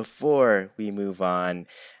quickly before we move on,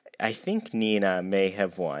 I think Nina may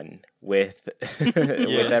have won with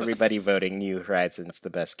with everybody voting New Horizons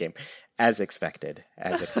the best game, as expected.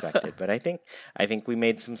 But I think we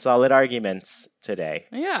made some solid arguments today.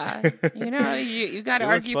 Yeah, you got to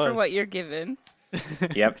argue for what you're given.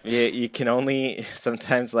 Yep, you can only,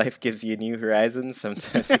 sometimes life gives you New Horizons,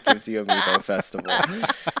 sometimes it gives you Amiibo Festival.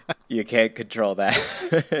 You can't control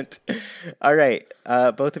that. All right,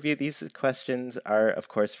 both of you, these questions are, of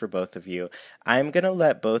course, for both of you. I'm going to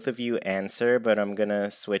let both of you answer, but I'm going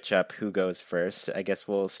to switch up who goes first. I guess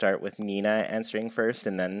we'll start with Nina answering first,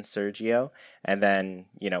 and then Sergio, and then,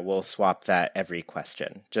 we'll swap that every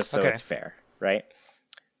question, just so it's fair, right?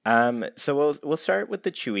 So we'll start with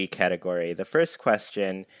the Chewy category. The first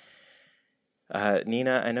question,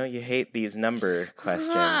 Nina, I know you hate these number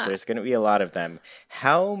questions. There's going to be a lot of them.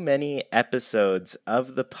 How many episodes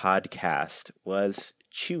of the podcast was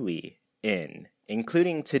Chewy in,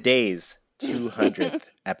 including today's 200th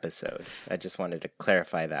episode? I just wanted to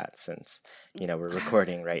clarify that since, we're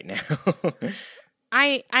recording right now.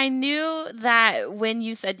 I knew that when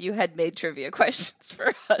you said you had made trivia questions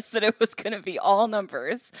for us, that it was going to be all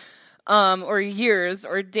numbers, or years,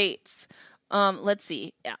 or dates. Let's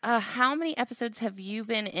see. How many episodes have you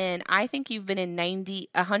been in? I think you've been in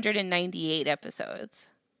 198 episodes.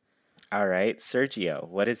 All right, Sergio,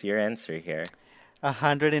 what is your answer here?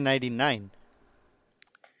 199.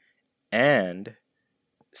 And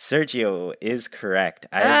Sergio is correct.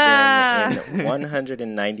 I've been in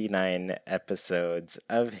 199 episodes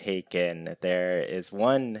of Haken. There is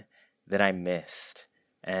one that I missed,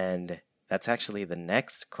 and that's actually the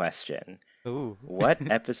next question. Ooh. What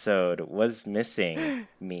episode was missing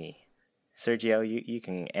me? Sergio, you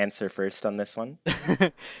can answer first on this one.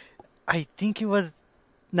 I think it was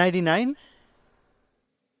 99.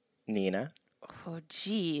 Nina? Oh,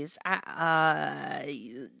 geez.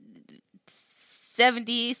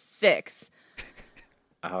 76.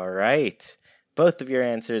 All right. Both of your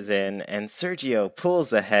answers in, and Sergio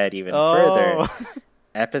pulls ahead even further.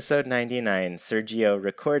 Episode 99, Sergio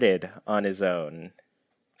recorded on his own.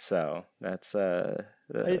 So that's I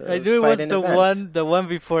knew it was the one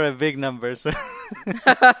before a big number. So.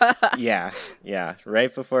 Yeah,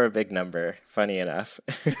 right before a big number. Funny enough.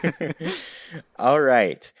 All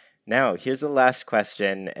right. Now, here's the last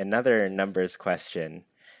question, another numbers question.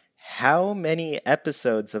 How many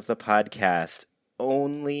episodes of the podcast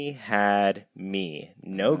only had me?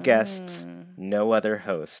 No guests, no other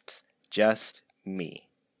hosts, just me.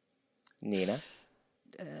 Nina?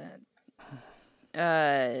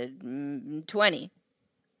 20.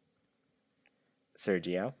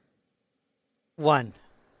 Sergio? 1.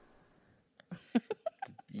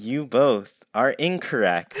 You both are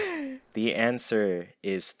incorrect. The answer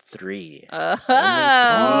is 3. Oh.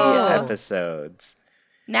 Only 3 episodes.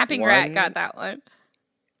 Napping Rat got that one.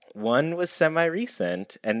 One was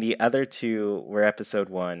semi-recent, and the other 2 were episode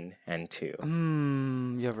 1 and 2.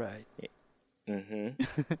 You're right. Mm-hmm.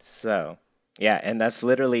 So, yeah, and that's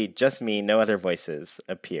literally just me. No other voices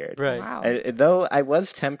appeared. Right. Wow. Though I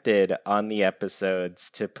was tempted on the episodes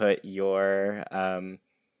to put your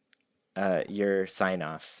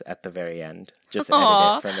sign-offs at the very end. Just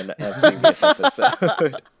edit it from a previous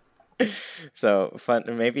episode. So fun.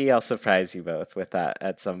 Maybe I'll surprise you both with that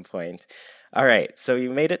at some point. All right, so you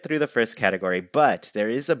made it through the first category, but there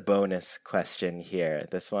is a bonus question here.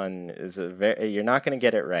 This one is you're not going to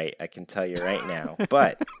get it right, I can tell you right now.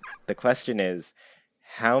 But the question is,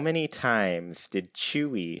 how many times did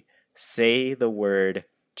Chewy say the word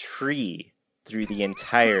tree through the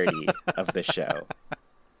entirety of the show?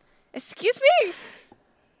 Excuse me?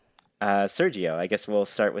 Sergio, I guess we'll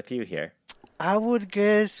start with you here. I would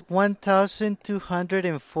guess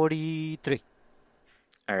 1,243.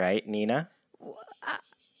 All right, Nina?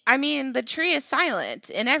 I mean, the tree is silent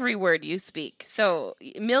in every word you speak, so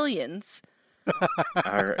millions.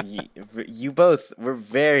 You both were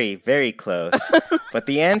very, very close. But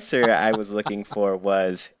the answer I was looking for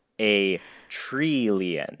was a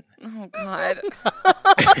trillion. Oh, God.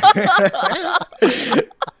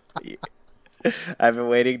 I've been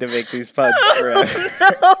waiting to make these puns forever.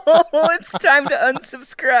 No, it's time to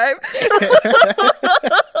unsubscribe.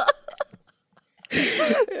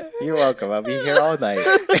 You're welcome. I'll be here all night.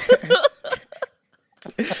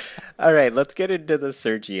 All right, let's get into the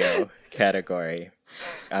Sergio category,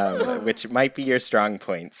 which might be your strong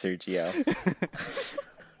point, Sergio.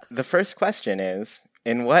 The first question is,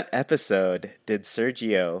 in what episode did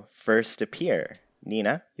Sergio first appear?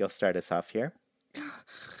 Nina, you'll start us off here.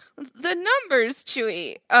 The numbers,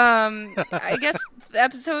 Chewy. I guess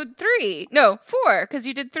episode 3. No, 4, because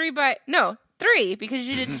you did 3 3, because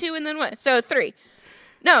you did 2 and then 1. So 3.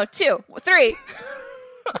 No, 2. 3.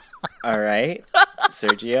 All right,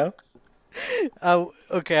 Sergio?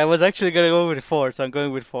 Okay, I was actually going to go with 4, so I'm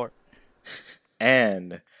going with 4.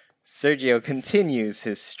 And Sergio continues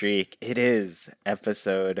his streak. It is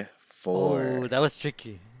episode 4. Oh, that was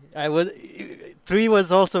tricky. 3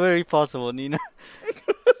 was also very possible, Nina.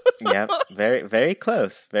 Yep, very, very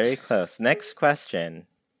close, very close. Next question.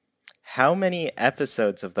 How many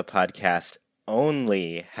episodes of the podcast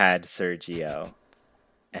only had Sergio?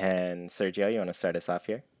 And Sergio, you want to start us off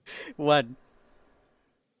here? 1.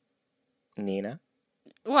 Nina?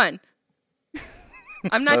 1.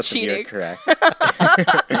 I'm not Both cheating. Of you are correct.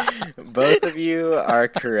 Both of you are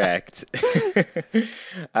correct.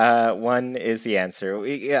 1 is the answer.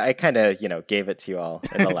 I kind of, gave it to you all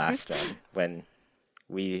in the last one when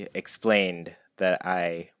we explained that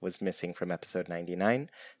I was missing from episode 99.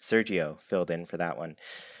 Sergio filled in for that one.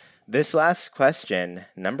 This last question,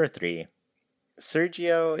 number 3.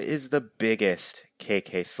 Sergio is the biggest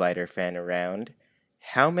KK Slider fan around.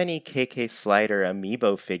 How many KK Slider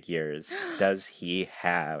amiibo figures does he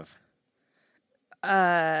have?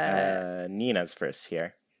 Nina's first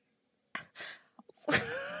here.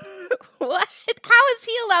 What? How is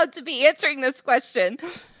he allowed to be answering this question?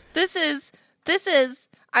 This is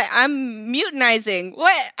I'm mutinizing.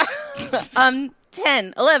 What?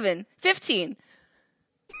 10, 11, 15.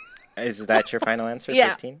 Is that your final answer,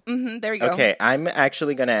 Yeah. 15? Mm-hmm, there we go. Okay, I'm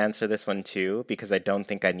actually going to answer this one too because I don't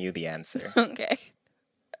think I knew the answer. Okay.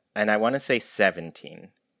 And I want to say 17.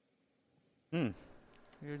 You're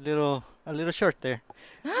a little short there.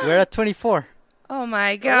 We're at 24. Oh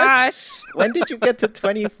my gosh. When did you get to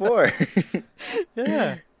 24?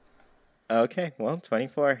 Yeah. Okay, well,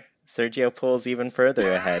 24. Sergio pulls even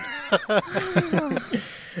further ahead.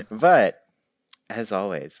 But, as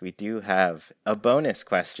always, we do have a bonus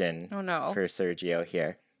question Oh no. for Sergio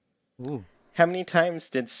here. Ooh. How many times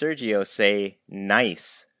did Sergio say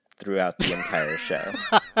nice throughout the entire show?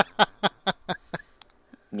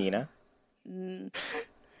 Nina?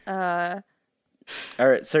 Or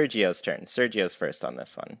Sergio's turn. Sergio's first on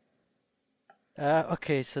this one.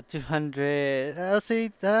 Okay, so 200. I'll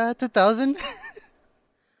say 2,000.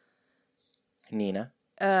 Nina?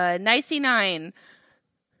 99.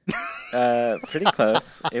 Pretty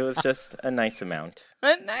close. It was just a nice amount.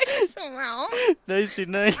 A nice amount.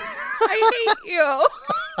 99. I hate you.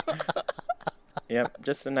 Yep,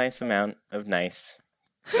 just a nice amount of nice.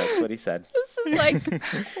 That's what he said. This is like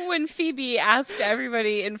when Phoebe asked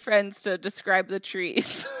everybody in Friends to describe the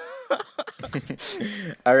trees.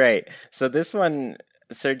 All right. So this one,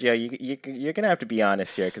 Sergio, you're going to have to be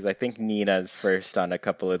honest here because I think Nina's first on a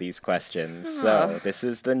couple of these questions. So this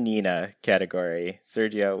is the Nina category.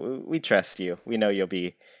 Sergio, we trust you. We know you'll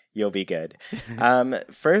be good.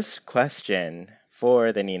 First question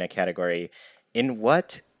for the Nina category. In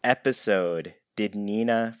what episode did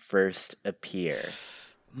Nina first appear?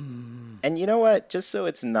 And you know what? Just so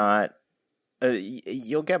it's not...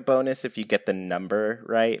 you'll get bonus if you get the number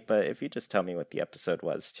right, but if you just tell me what the episode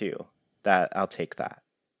was too, I'll take that.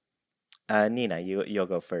 Nina, you'll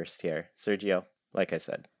go first here. Sergio, like I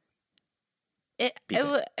said. It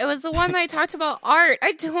was the one that I talked about art.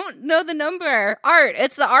 I don't know the number. Art.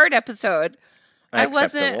 It's the art episode. I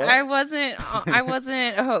wasn't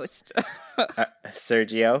a host.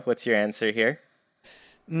 Sergio, what's your answer here?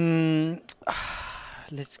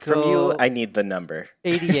 Let's go. From you, I need the number.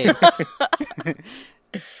 88.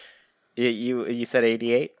 You said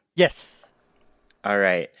 88? Yes. All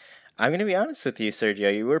right. I'm going to be honest with you,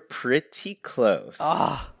 Sergio. You were pretty close.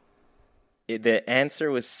 The answer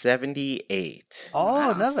was 78.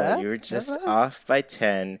 Oh, not So bad. you were not just bad. off by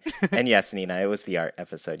 10. And yes, Nina, it was the art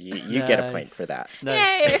episode. You get a point for that. Nice.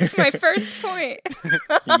 Yay, it's my first point.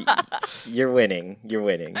 You're winning. You're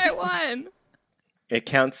winning. I won. It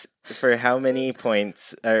counts for how many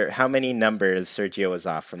points or how many numbers Sergio was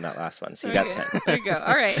off from that last one. So you got Okay, 10. there you go.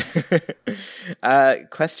 All right.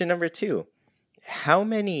 Question number 2. How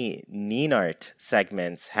many Ninart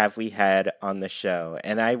segments have we had on the show?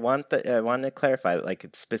 And I want to clarify, like,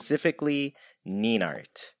 it's specifically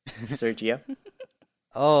Ninart. Sergio?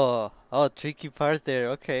 Oh, tricky part there.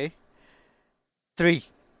 Okay. 3.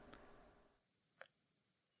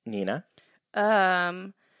 Nina?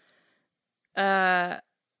 Um.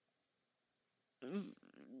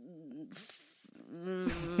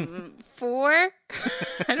 4?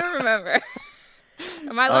 I don't remember.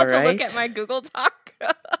 Am I allowed to look Alright. at my Google Doc?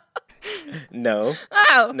 No.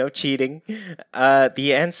 Oh, No cheating.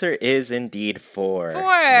 The answer is indeed 4. 4.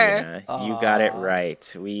 Nina. You got it Aw.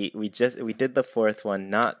 right. We did the 4th one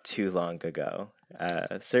not too long ago.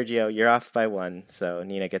 Sergio, you're off by 1, so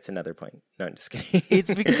Nina gets another point. No, I'm just kidding.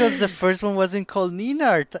 It's because the first one wasn't called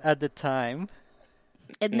Ninart at the time.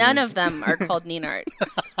 And none of them are called Ninart.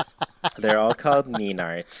 They're all called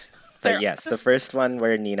Ninart. They're- But yes, the first one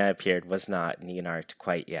where Nina appeared was not Ninart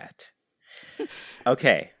quite yet.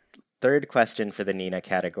 Okay, third question for the Nina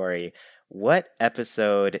category. What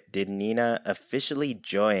episode did Nina officially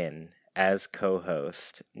join as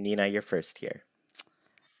co-host? Nina, you're first here.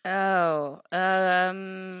 Oh,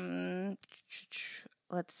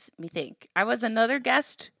 let's me think. I was another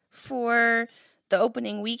guest for the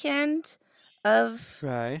opening weekend of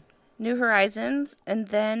Right. New Horizons, and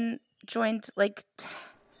then joined like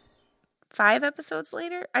 5 episodes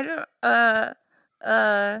later. I don't.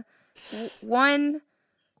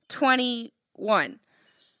 121.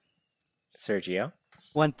 Sergio?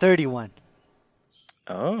 131.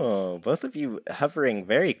 Oh, both of you hovering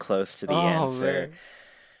very close to the answer. man.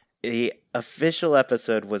 The official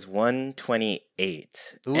episode was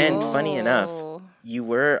 128. And funny enough, Oh. you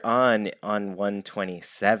were on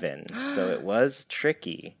 127, so it was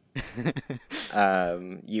tricky.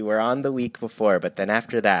 You were on the week before, but then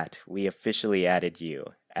after that, we officially added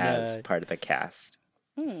you as Nice. part of the cast.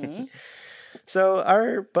 Hmm. So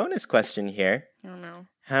our bonus question here, I don't know.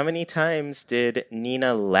 how many times did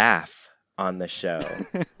Nina laugh on the show,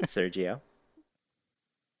 Sergio?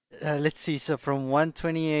 Let's see. So from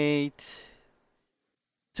 128,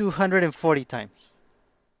 240 times.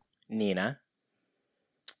 Nina?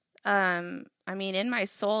 I mean, in my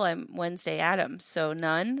soul, I'm Wednesday Addams, so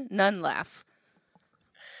none laugh.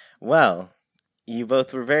 Well, you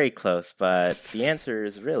both were very close, but the answer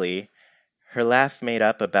is really her laugh made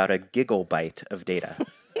up about a giggle byte of data.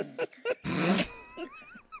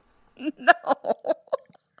 No.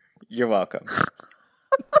 You're welcome.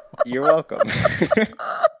 You're welcome.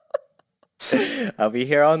 I'll be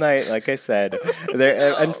here all night, like I said.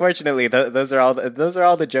 Unfortunately, those are all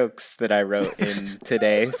the jokes that I wrote in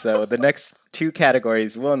today. So the next 2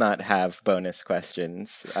 categories will not have bonus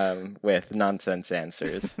questions with nonsense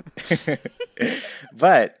answers.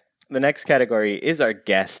 But the next category is our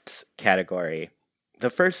guest category. The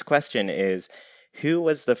first question is, who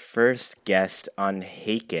was the first guest on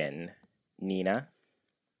Haken? Nina?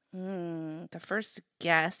 The first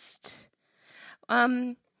guest.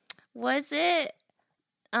 Was it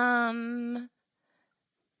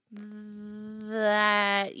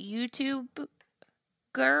that YouTube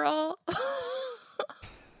girl?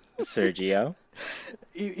 Sergio?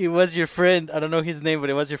 It was your friend. I don't know his name, but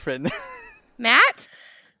it was your friend. Matt?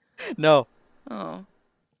 No. Oh.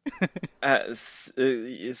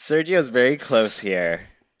 Sergio's very close here.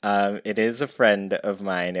 It is a friend of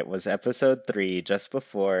mine. It was episode 3, just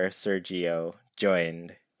before Sergio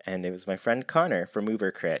joined, and it was my friend Connor from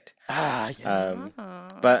Ubercrit. Ah, yes.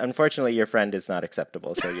 But unfortunately, your friend is not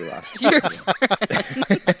acceptable, so you lost. Your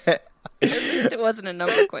friend. At least it wasn't a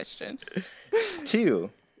number question. 2.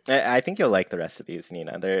 I think you'll like the rest of these,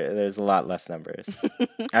 Nina. There's a lot less numbers.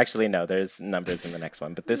 Actually, no, there's numbers in the next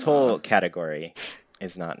one, but this whole category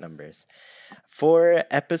is not numbers. For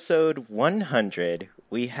episode 100,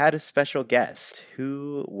 we had a special guest.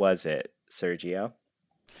 Who was it, Sergio?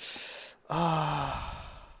 I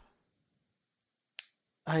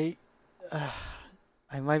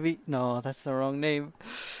might be. No, that's the wrong name.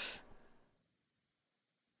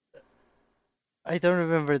 I don't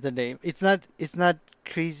remember the name. It's not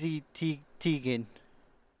Crazy Tegan.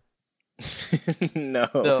 No.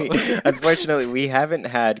 No. Unfortunately, we haven't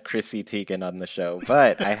had Chrissy Teigen on the show,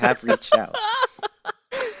 but I have reached out.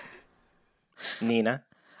 Nina?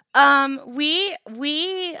 We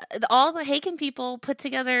all the Haken people put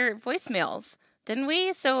together voicemails, didn't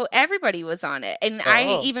we? So everybody was on it, and I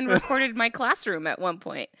Oh. even recorded my classroom at one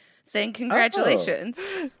point saying congratulations.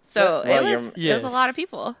 So Well, it was a lot of Yes.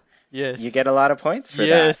 people. Yes. You get a lot of points for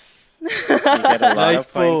Yes. that. You get a lot Nice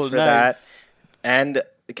of points pull, for nice. that. And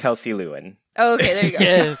Kelsey Lewin. Oh, okay, there you go.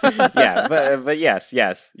 Yes. Yeah, but yes,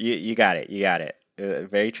 you got it. You got it.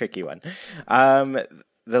 Very tricky one. The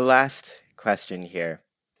last question here.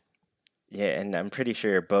 Yeah, and I'm pretty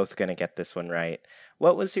sure you're both going to get this one right.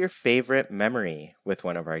 What was your favorite memory with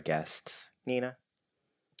one of our guests, Nina?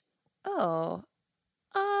 Oh.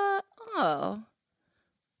 Oh.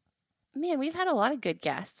 Man, we've had a lot of good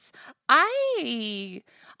guests. I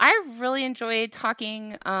really enjoyed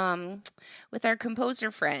talking with our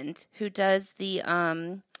composer friend who does the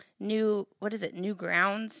new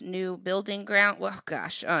building ground. Well,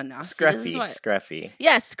 gosh, oh no, See, this is Scruffy.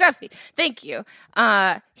 Yes, Scruffy. Thank you.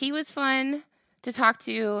 He was fun to talk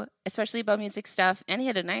to, especially about music stuff, and he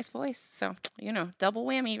had a nice voice. So, double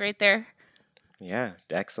whammy right there. Yeah,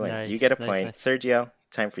 excellent. Nice, You get a nice, point. nice. Sergio,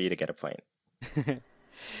 time for you to get a point.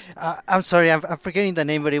 I'm sorry, I'm forgetting the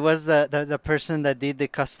name, but it was the person that did the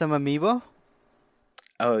custom amiibo.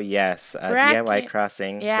 Oh, yes. Bracken- DIY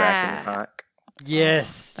Crossing, Yeah. Brackenhawk.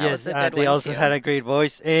 Yes, that was yes. a good They one, also too. had a great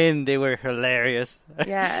voice, and they were hilarious.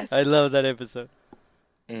 Yes. I love that episode.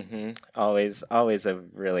 Always a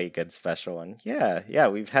really good special one. Yeah,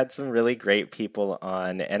 we've had some really great people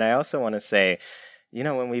on, and I also want to say,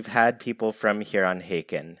 when we've had people from here on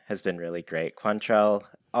Haken has been really great. Quantrell,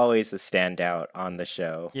 always a standout on the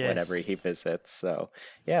show whenever he Yes. visits. So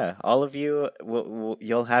yeah, all of you,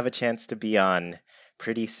 you'll have a chance to be on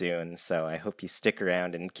pretty soon. So I hope you stick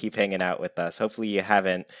around and keep hanging out with us. Hopefully you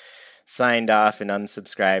haven't signed off and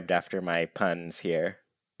unsubscribed after my puns here.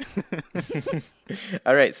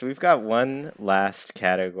 All right, so we've got one last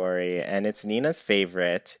category, and it's Nina's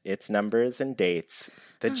favorite. It's numbers and dates,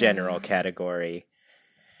 the general category.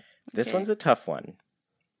 This Okay. one's a tough one.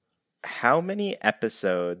 How many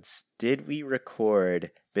episodes did we record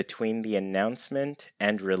between the announcement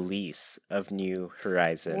and release of New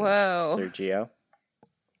Horizons, Whoa. Sergio?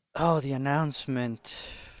 Oh, the announcement.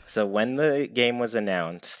 So when the game was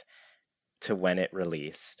announced to when it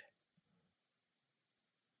released.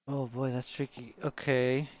 Oh boy, that's tricky.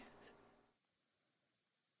 Okay.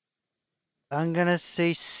 I'm gonna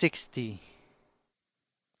say 60.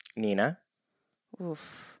 Nina?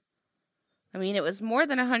 Oof. I mean, it was more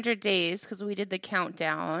than 100 days because we did the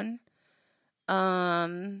countdown.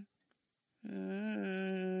 And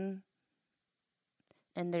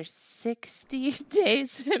there's 60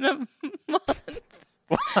 days in a month.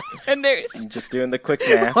 And there's I'm just doing the quick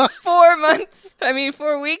maths. 4 months.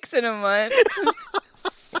 4 weeks in a month.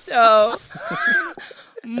 So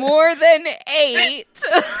more than 8.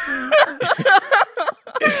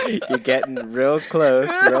 You're getting real close,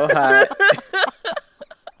 real hot.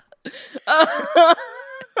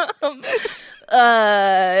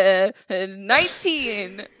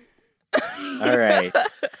 19. All right.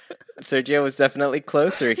 Sergio was definitely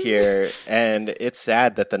closer here, and it's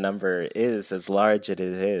sad that the number is as large as it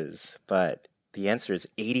is, but the answer is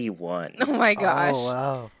 81. Oh my gosh. Oh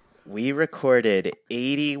wow. We recorded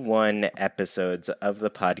 81 episodes of the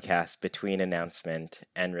podcast between announcement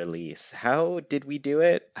and release. How did we do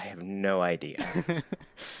it? I have no idea.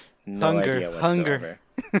 No Hunger, idea hunger.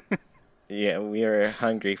 whatsoever. Yeah, we are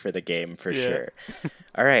hungry for the game for Yeah. sure.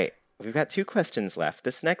 All right, we've got 2 questions left.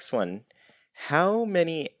 This next one, how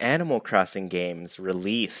many Animal Crossing games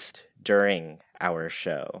released during our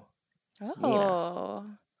show? Oh.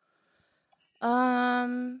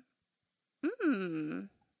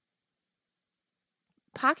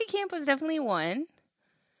 Pocket Camp was definitely one.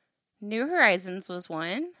 New Horizons was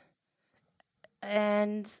one.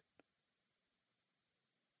 And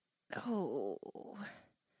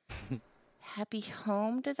Happy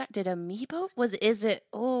Home did Amiibo?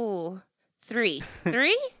 Three?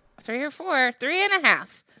 3 or 4?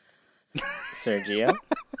 3.5. Sergio?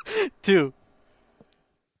 2.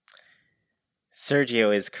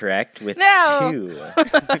 Sergio is correct with No! 2.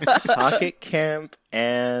 Pocket Camp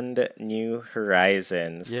and New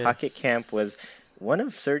Horizons. Yes. Pocket Camp was one of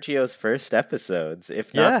Sergio's first episodes,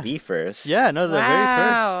 if Yeah. not the first. Yeah, no, the very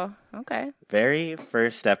first. Okay. Very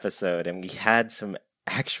first episode, and we had some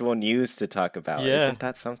actual news to talk about. Yeah. Isn't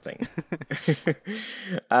that something?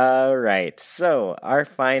 All right. So our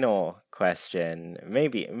final question,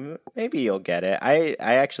 maybe you'll get it. I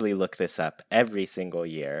actually look this up every single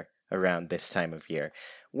year around this time of year.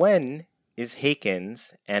 When is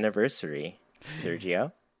Haken's anniversary,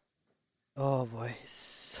 Sergio? Oh boy.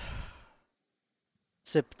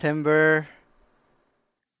 September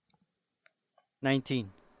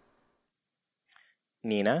 19.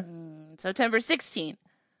 Nina? September 16.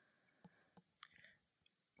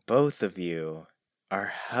 Both of you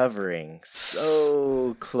are hovering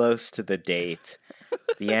so close to the date.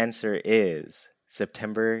 The answer is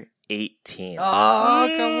September 18th.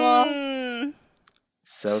 Oh, come on.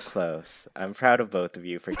 So close. I'm proud of both of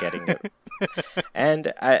you for getting it.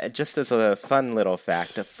 And just as a fun little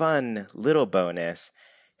fact, a fun little bonus,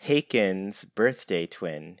 Haken's birthday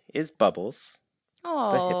twin is Bubbles, the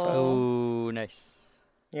hippo. Oh, nice.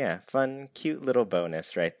 Yeah, fun, cute little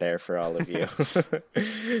bonus right there for all of you.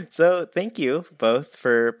 So thank you both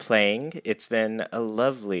for playing. It's been a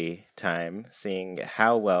lovely time seeing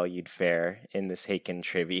how well you'd fare in this Haken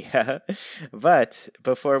trivia. But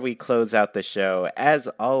before we close out the show, as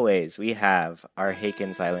always, we have our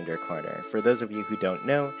Haken's Islander Corner. For those of you who don't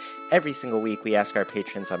know, every single week we ask our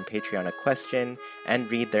patrons on Patreon a question and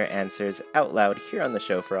read their answers out loud here on the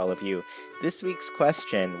show for all of you. This week's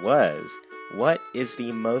question was, what is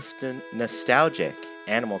the most nostalgic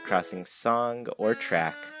Animal Crossing song or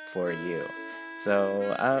track for you?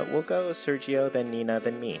 So we'll go Sergio, then Nina,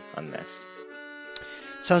 then me on this.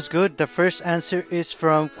 Sounds good. The first answer is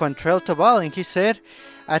from Quantrell Tabal, and he said,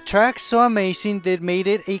 a track so amazing that made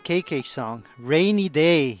it a KK song, Rainy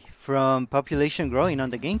Day, from Population Growing on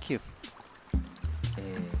the GameCube.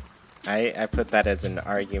 I put that as an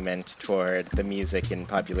argument toward the music in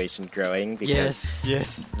Population Growing because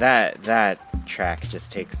yes. that track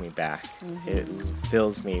just takes me back. It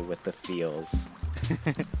fills me with the feels.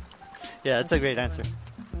 Yeah, that's a great answer.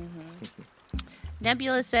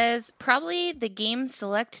 Nebula says, probably the game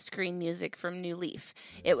select screen music from New Leaf.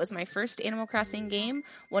 It was my first Animal Crossing game,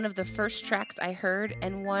 one of the first tracks I heard,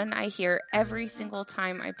 and one I hear every single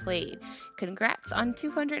time I played. Congrats on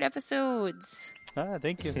 200 episodes.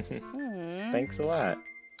 Thank you. Thanks a lot.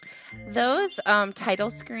 Those title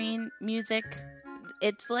screen music,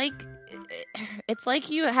 it's like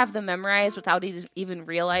you have them memorized without even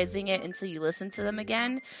realizing it until you listen to them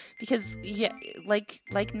again. Because like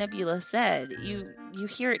Nebula said, you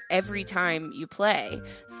hear it every time you play.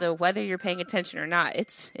 So whether you're paying attention or not,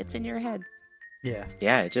 it's in your head. Yeah.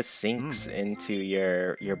 Yeah, it just sinks into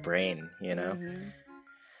your brain, you know?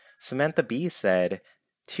 Samantha B said,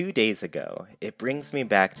 2 days ago, it brings me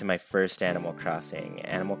back to my first Animal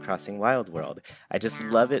Crossing Wild World. I just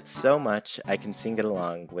love it so much, I can sing it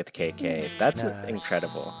along with KK. That's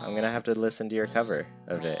incredible. I'm going to have to listen to your cover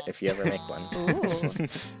of it if you ever make one.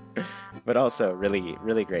 Ooh. But also, really,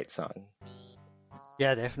 really great song.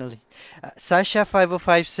 Yeah, definitely.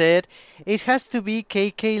 Sasha505 said, it has to be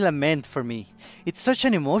KK Lament for me. It's such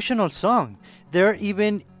an emotional song. There are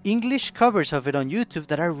even English covers of it on YouTube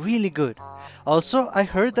that are really good. Also, I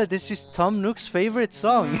heard that this is Tom Nook's favorite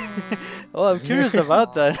song. Oh, I'm curious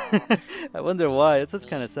about that. I wonder why. That's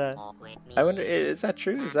kind of sad. I wonder, is that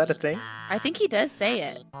true? Is that a thing? I think he does say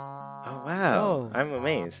it. Oh, wow. Oh. I'm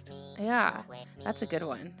amazed. Yeah, that's a good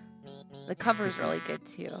one. The cover's really good,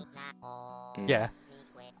 too. Yeah.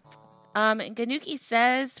 Ganuki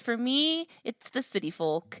says, for me, it's the City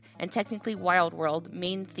Folk and technically Wild World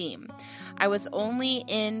main theme. I was only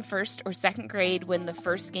in first or second grade when the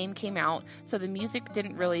first game came out, so the music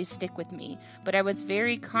didn't really stick with me, but I was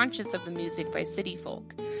very conscious of the music by City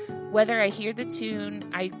Folk. Whether I hear the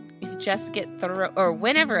tune, I just get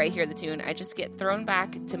whenever I hear the tune, I just get thrown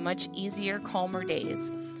back to much easier, calmer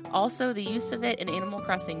days. Also, the use of it in Animal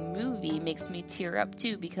Crossing movie makes me tear up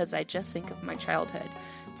too because I just think of my childhood.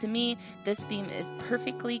 To me, this theme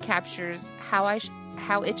perfectly captures how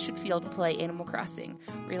it should feel to play Animal Crossing.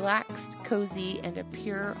 Relaxed, cozy, and a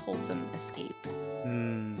pure, wholesome escape.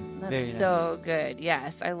 That's so good.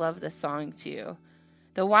 Yes, I love this song too.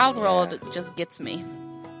 The Wild World just gets me.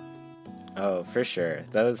 Oh, for sure.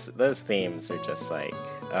 Those themes are just like,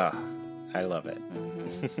 I love it.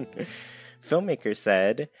 Filmmaker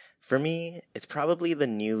said, for me, it's probably the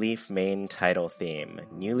New Leaf main title theme.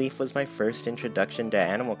 New Leaf was my first introduction to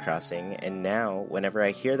Animal Crossing, and now, whenever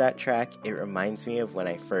I hear that track, it reminds me of when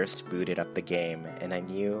I first booted up the game, and I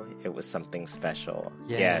knew it was something special.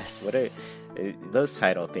 Yes. Those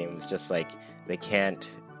title themes, just like,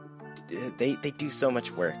 they do so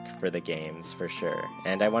much work for the games, for sure.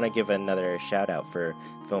 And I want to give another shout out for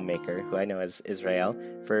Filmmaker, who I know as Israel,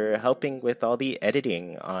 for helping with all the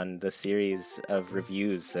editing on the series of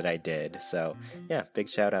reviews that I did. So, yeah, big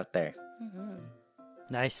shout out there.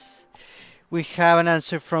 Nice. We have an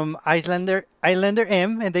answer from Islander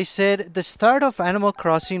M, and they said, the start of Animal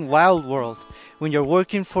Crossing Wild World, when you're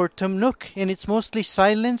working for Tom Nook, and it's mostly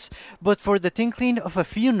silence, but for the tinkling of a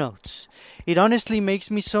few notes. It honestly makes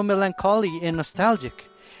me so melancholy and nostalgic.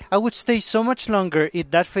 I would stay so much longer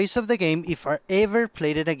in that phase of the game if I ever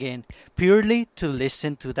played it again, purely to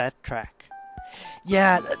listen to that track.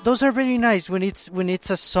 Yeah, those are very nice when it's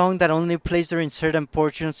a song that only plays during certain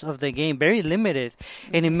portions of the game, very limited,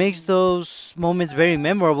 and it makes those moments very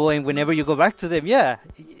memorable. And whenever you go back to them, yeah,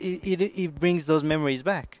 it brings those memories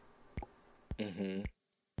back. Mm-hmm.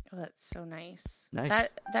 Oh, that's so nice. Nice.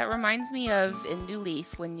 That reminds me of in New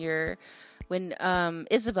Leaf when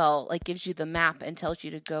Isabel like gives you the map and tells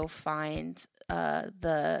you to go find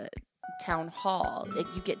the town hall.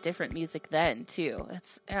 You get different music then too.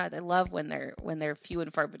 I love when they're few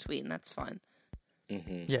and far between. That's fun.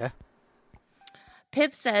 Mm-hmm. Yeah.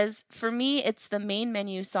 Pip says, for me, it's the main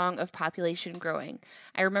menu song of Population Growing.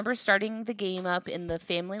 I remember starting the game up in the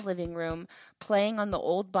family living room, playing on the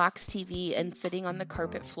old box TV and sitting on the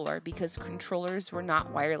carpet floor because controllers were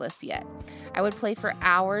not wireless yet. I would play for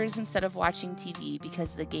hours instead of watching TV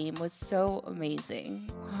because the game was so amazing.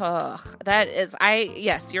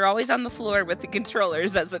 Yes, you're always on the floor with the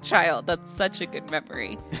controllers as a child. That's such a good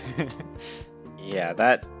memory. Yeah,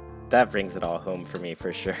 that brings it all home for me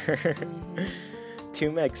for sure. Mm-hmm.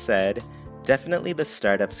 Tumeg said, definitely the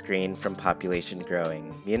startup screen from Population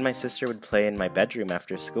Growing. Me and my sister would play in my bedroom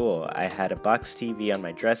after school. I had a box TV on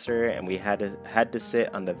my dresser, and we had to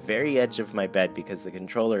sit on the very edge of my bed because the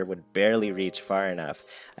controller would barely reach far enough.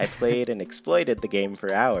 I played and exploited the game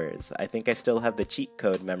for hours. I think I still have the cheat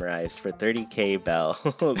code memorized for 30k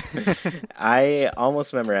bells. I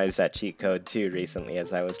almost memorized that cheat code too recently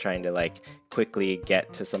as I was trying to quickly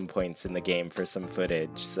get to some points in the game for some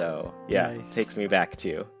footage. So yeah, Nice. It takes me back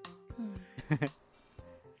too.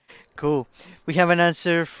 Cool. We have an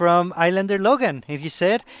answer from Islander Logan, and he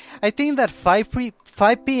said, I think that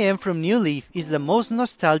 5 p.m. from New Leaf is the most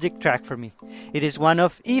nostalgic track for me. It is one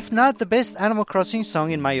of, if not the best Animal Crossing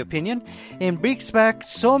song in my opinion, and brings back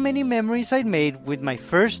so many memories I made with my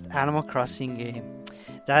first Animal Crossing game.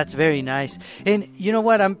 That's very nice. And you know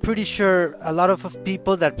what? I'm pretty sure a lot of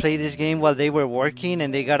people that play this game while they were working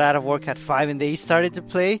and they got out of work at 5 and they started to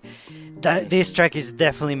play, this track is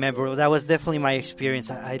definitely memorable. That was definitely my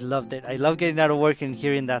experience. I loved it. I love getting out of work and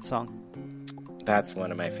hearing that song. That's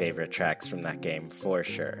one of my favorite tracks from that game, for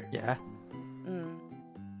sure. Yeah.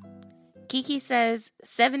 Kiki says,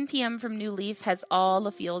 7 p.m. from New Leaf has all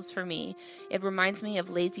the feels for me. It reminds me of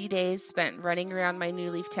lazy days spent running around my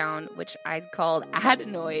New Leaf town, which I'd called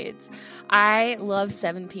adenoids. I love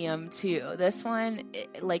 7 p.m. too. This one,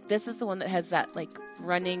 this is the one that has that,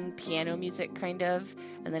 running piano music kind of,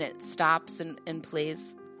 and then it stops and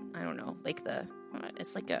plays, I don't know,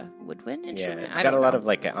 it's like a woodwind instrument. Yeah, it's got a lot of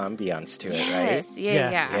ambiance to it, right? Yes,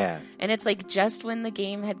 yeah. And it's just when the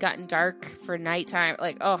game had gotten dark for nighttime.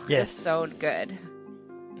 Yes. It's so good.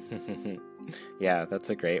 Yeah, that's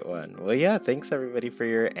a great one. Well, yeah, thanks everybody for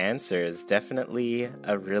your answers. Definitely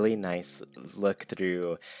a really nice look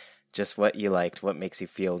through just what you liked, what makes you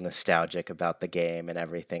feel nostalgic about the game and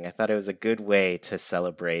everything. I thought it was a good way to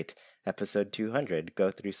celebrate episode 200, go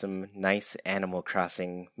through some nice Animal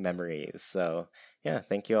Crossing memories. So yeah,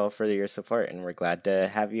 thank you all for your support, and we're glad to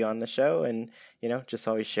have you on the show and, just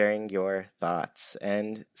always sharing your thoughts.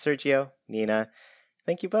 And Sergio, Nina,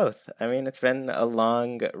 thank you both. I mean, it's been a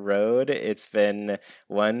long road. It's been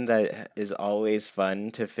one that is always fun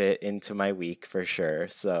to fit into my week for sure.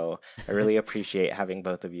 So I really appreciate having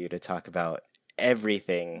both of you to talk about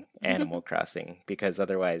everything Animal Crossing, because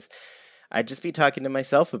otherwise I'd just be talking to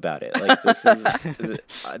myself about it.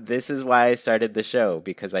 This is why I started the show,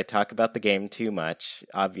 because I talk about the game too much.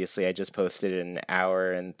 Obviously, I just posted an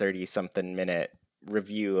hour and 30-something minute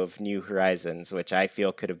review of New Horizons, which I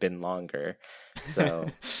feel could have been longer. So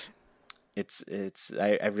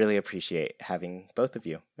I really appreciate having both of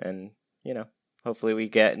you, and hopefully we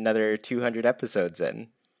get another 200 episodes in.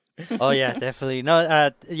 Oh yeah, definitely.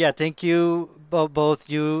 No, thank you both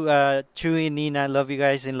you, Chewy and Nina. Love you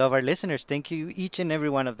guys and love our listeners. Thank you, each and every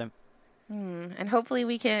one of them. And hopefully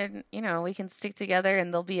we can stick together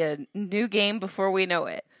and there'll be a new game before we know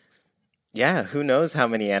it. Yeah, who knows how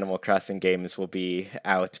many Animal Crossing games will be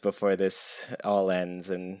out before this all ends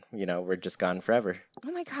and, we're just gone forever.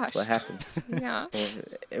 Oh my gosh. That's what happens. Yeah.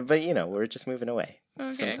 But, we're just moving away.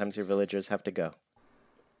 Okay. Sometimes your villagers have to go.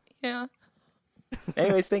 Yeah.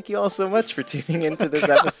 Anyways, thank you all so much for tuning into this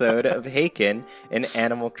episode of Heiken, an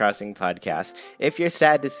Animal Crossing podcast. If you're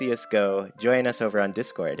sad to see us go, join us over on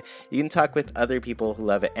Discord. You can talk with other people who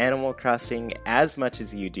love Animal Crossing as much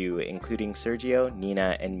as you do, including Sergio,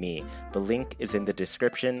 Nina, and me. The link is in the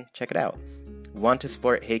description. Check it out. Want to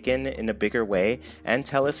support Haken in a bigger way and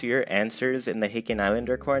tell us your answers in the Haken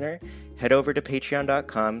Islander Corner? Head over to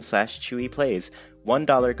patreon.com/ChewiePlays.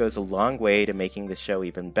 $1 goes a long way to making the show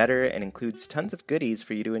even better and includes tons of goodies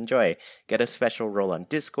for you to enjoy. Get a special role on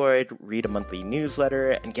Discord, read a monthly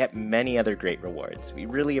newsletter, and get many other great rewards. We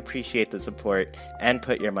really appreciate the support and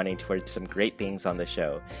put your money towards some great things on the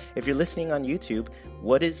show. If you're listening on YouTube,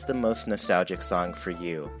 what is the most nostalgic song for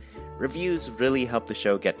you? Reviews really help the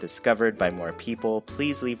show get discovered by more people.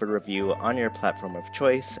 Please leave a review on your platform of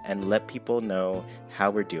choice and let people know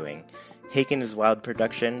how we're doing. Haken is Wild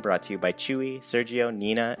production, brought to you by Chewy, Sergio,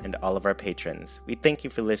 Nina, and all of our patrons. We thank you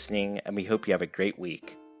for listening, and we hope you have a great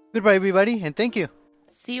week. Goodbye, everybody, and thank you.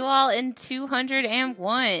 See you all in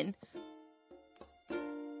 201.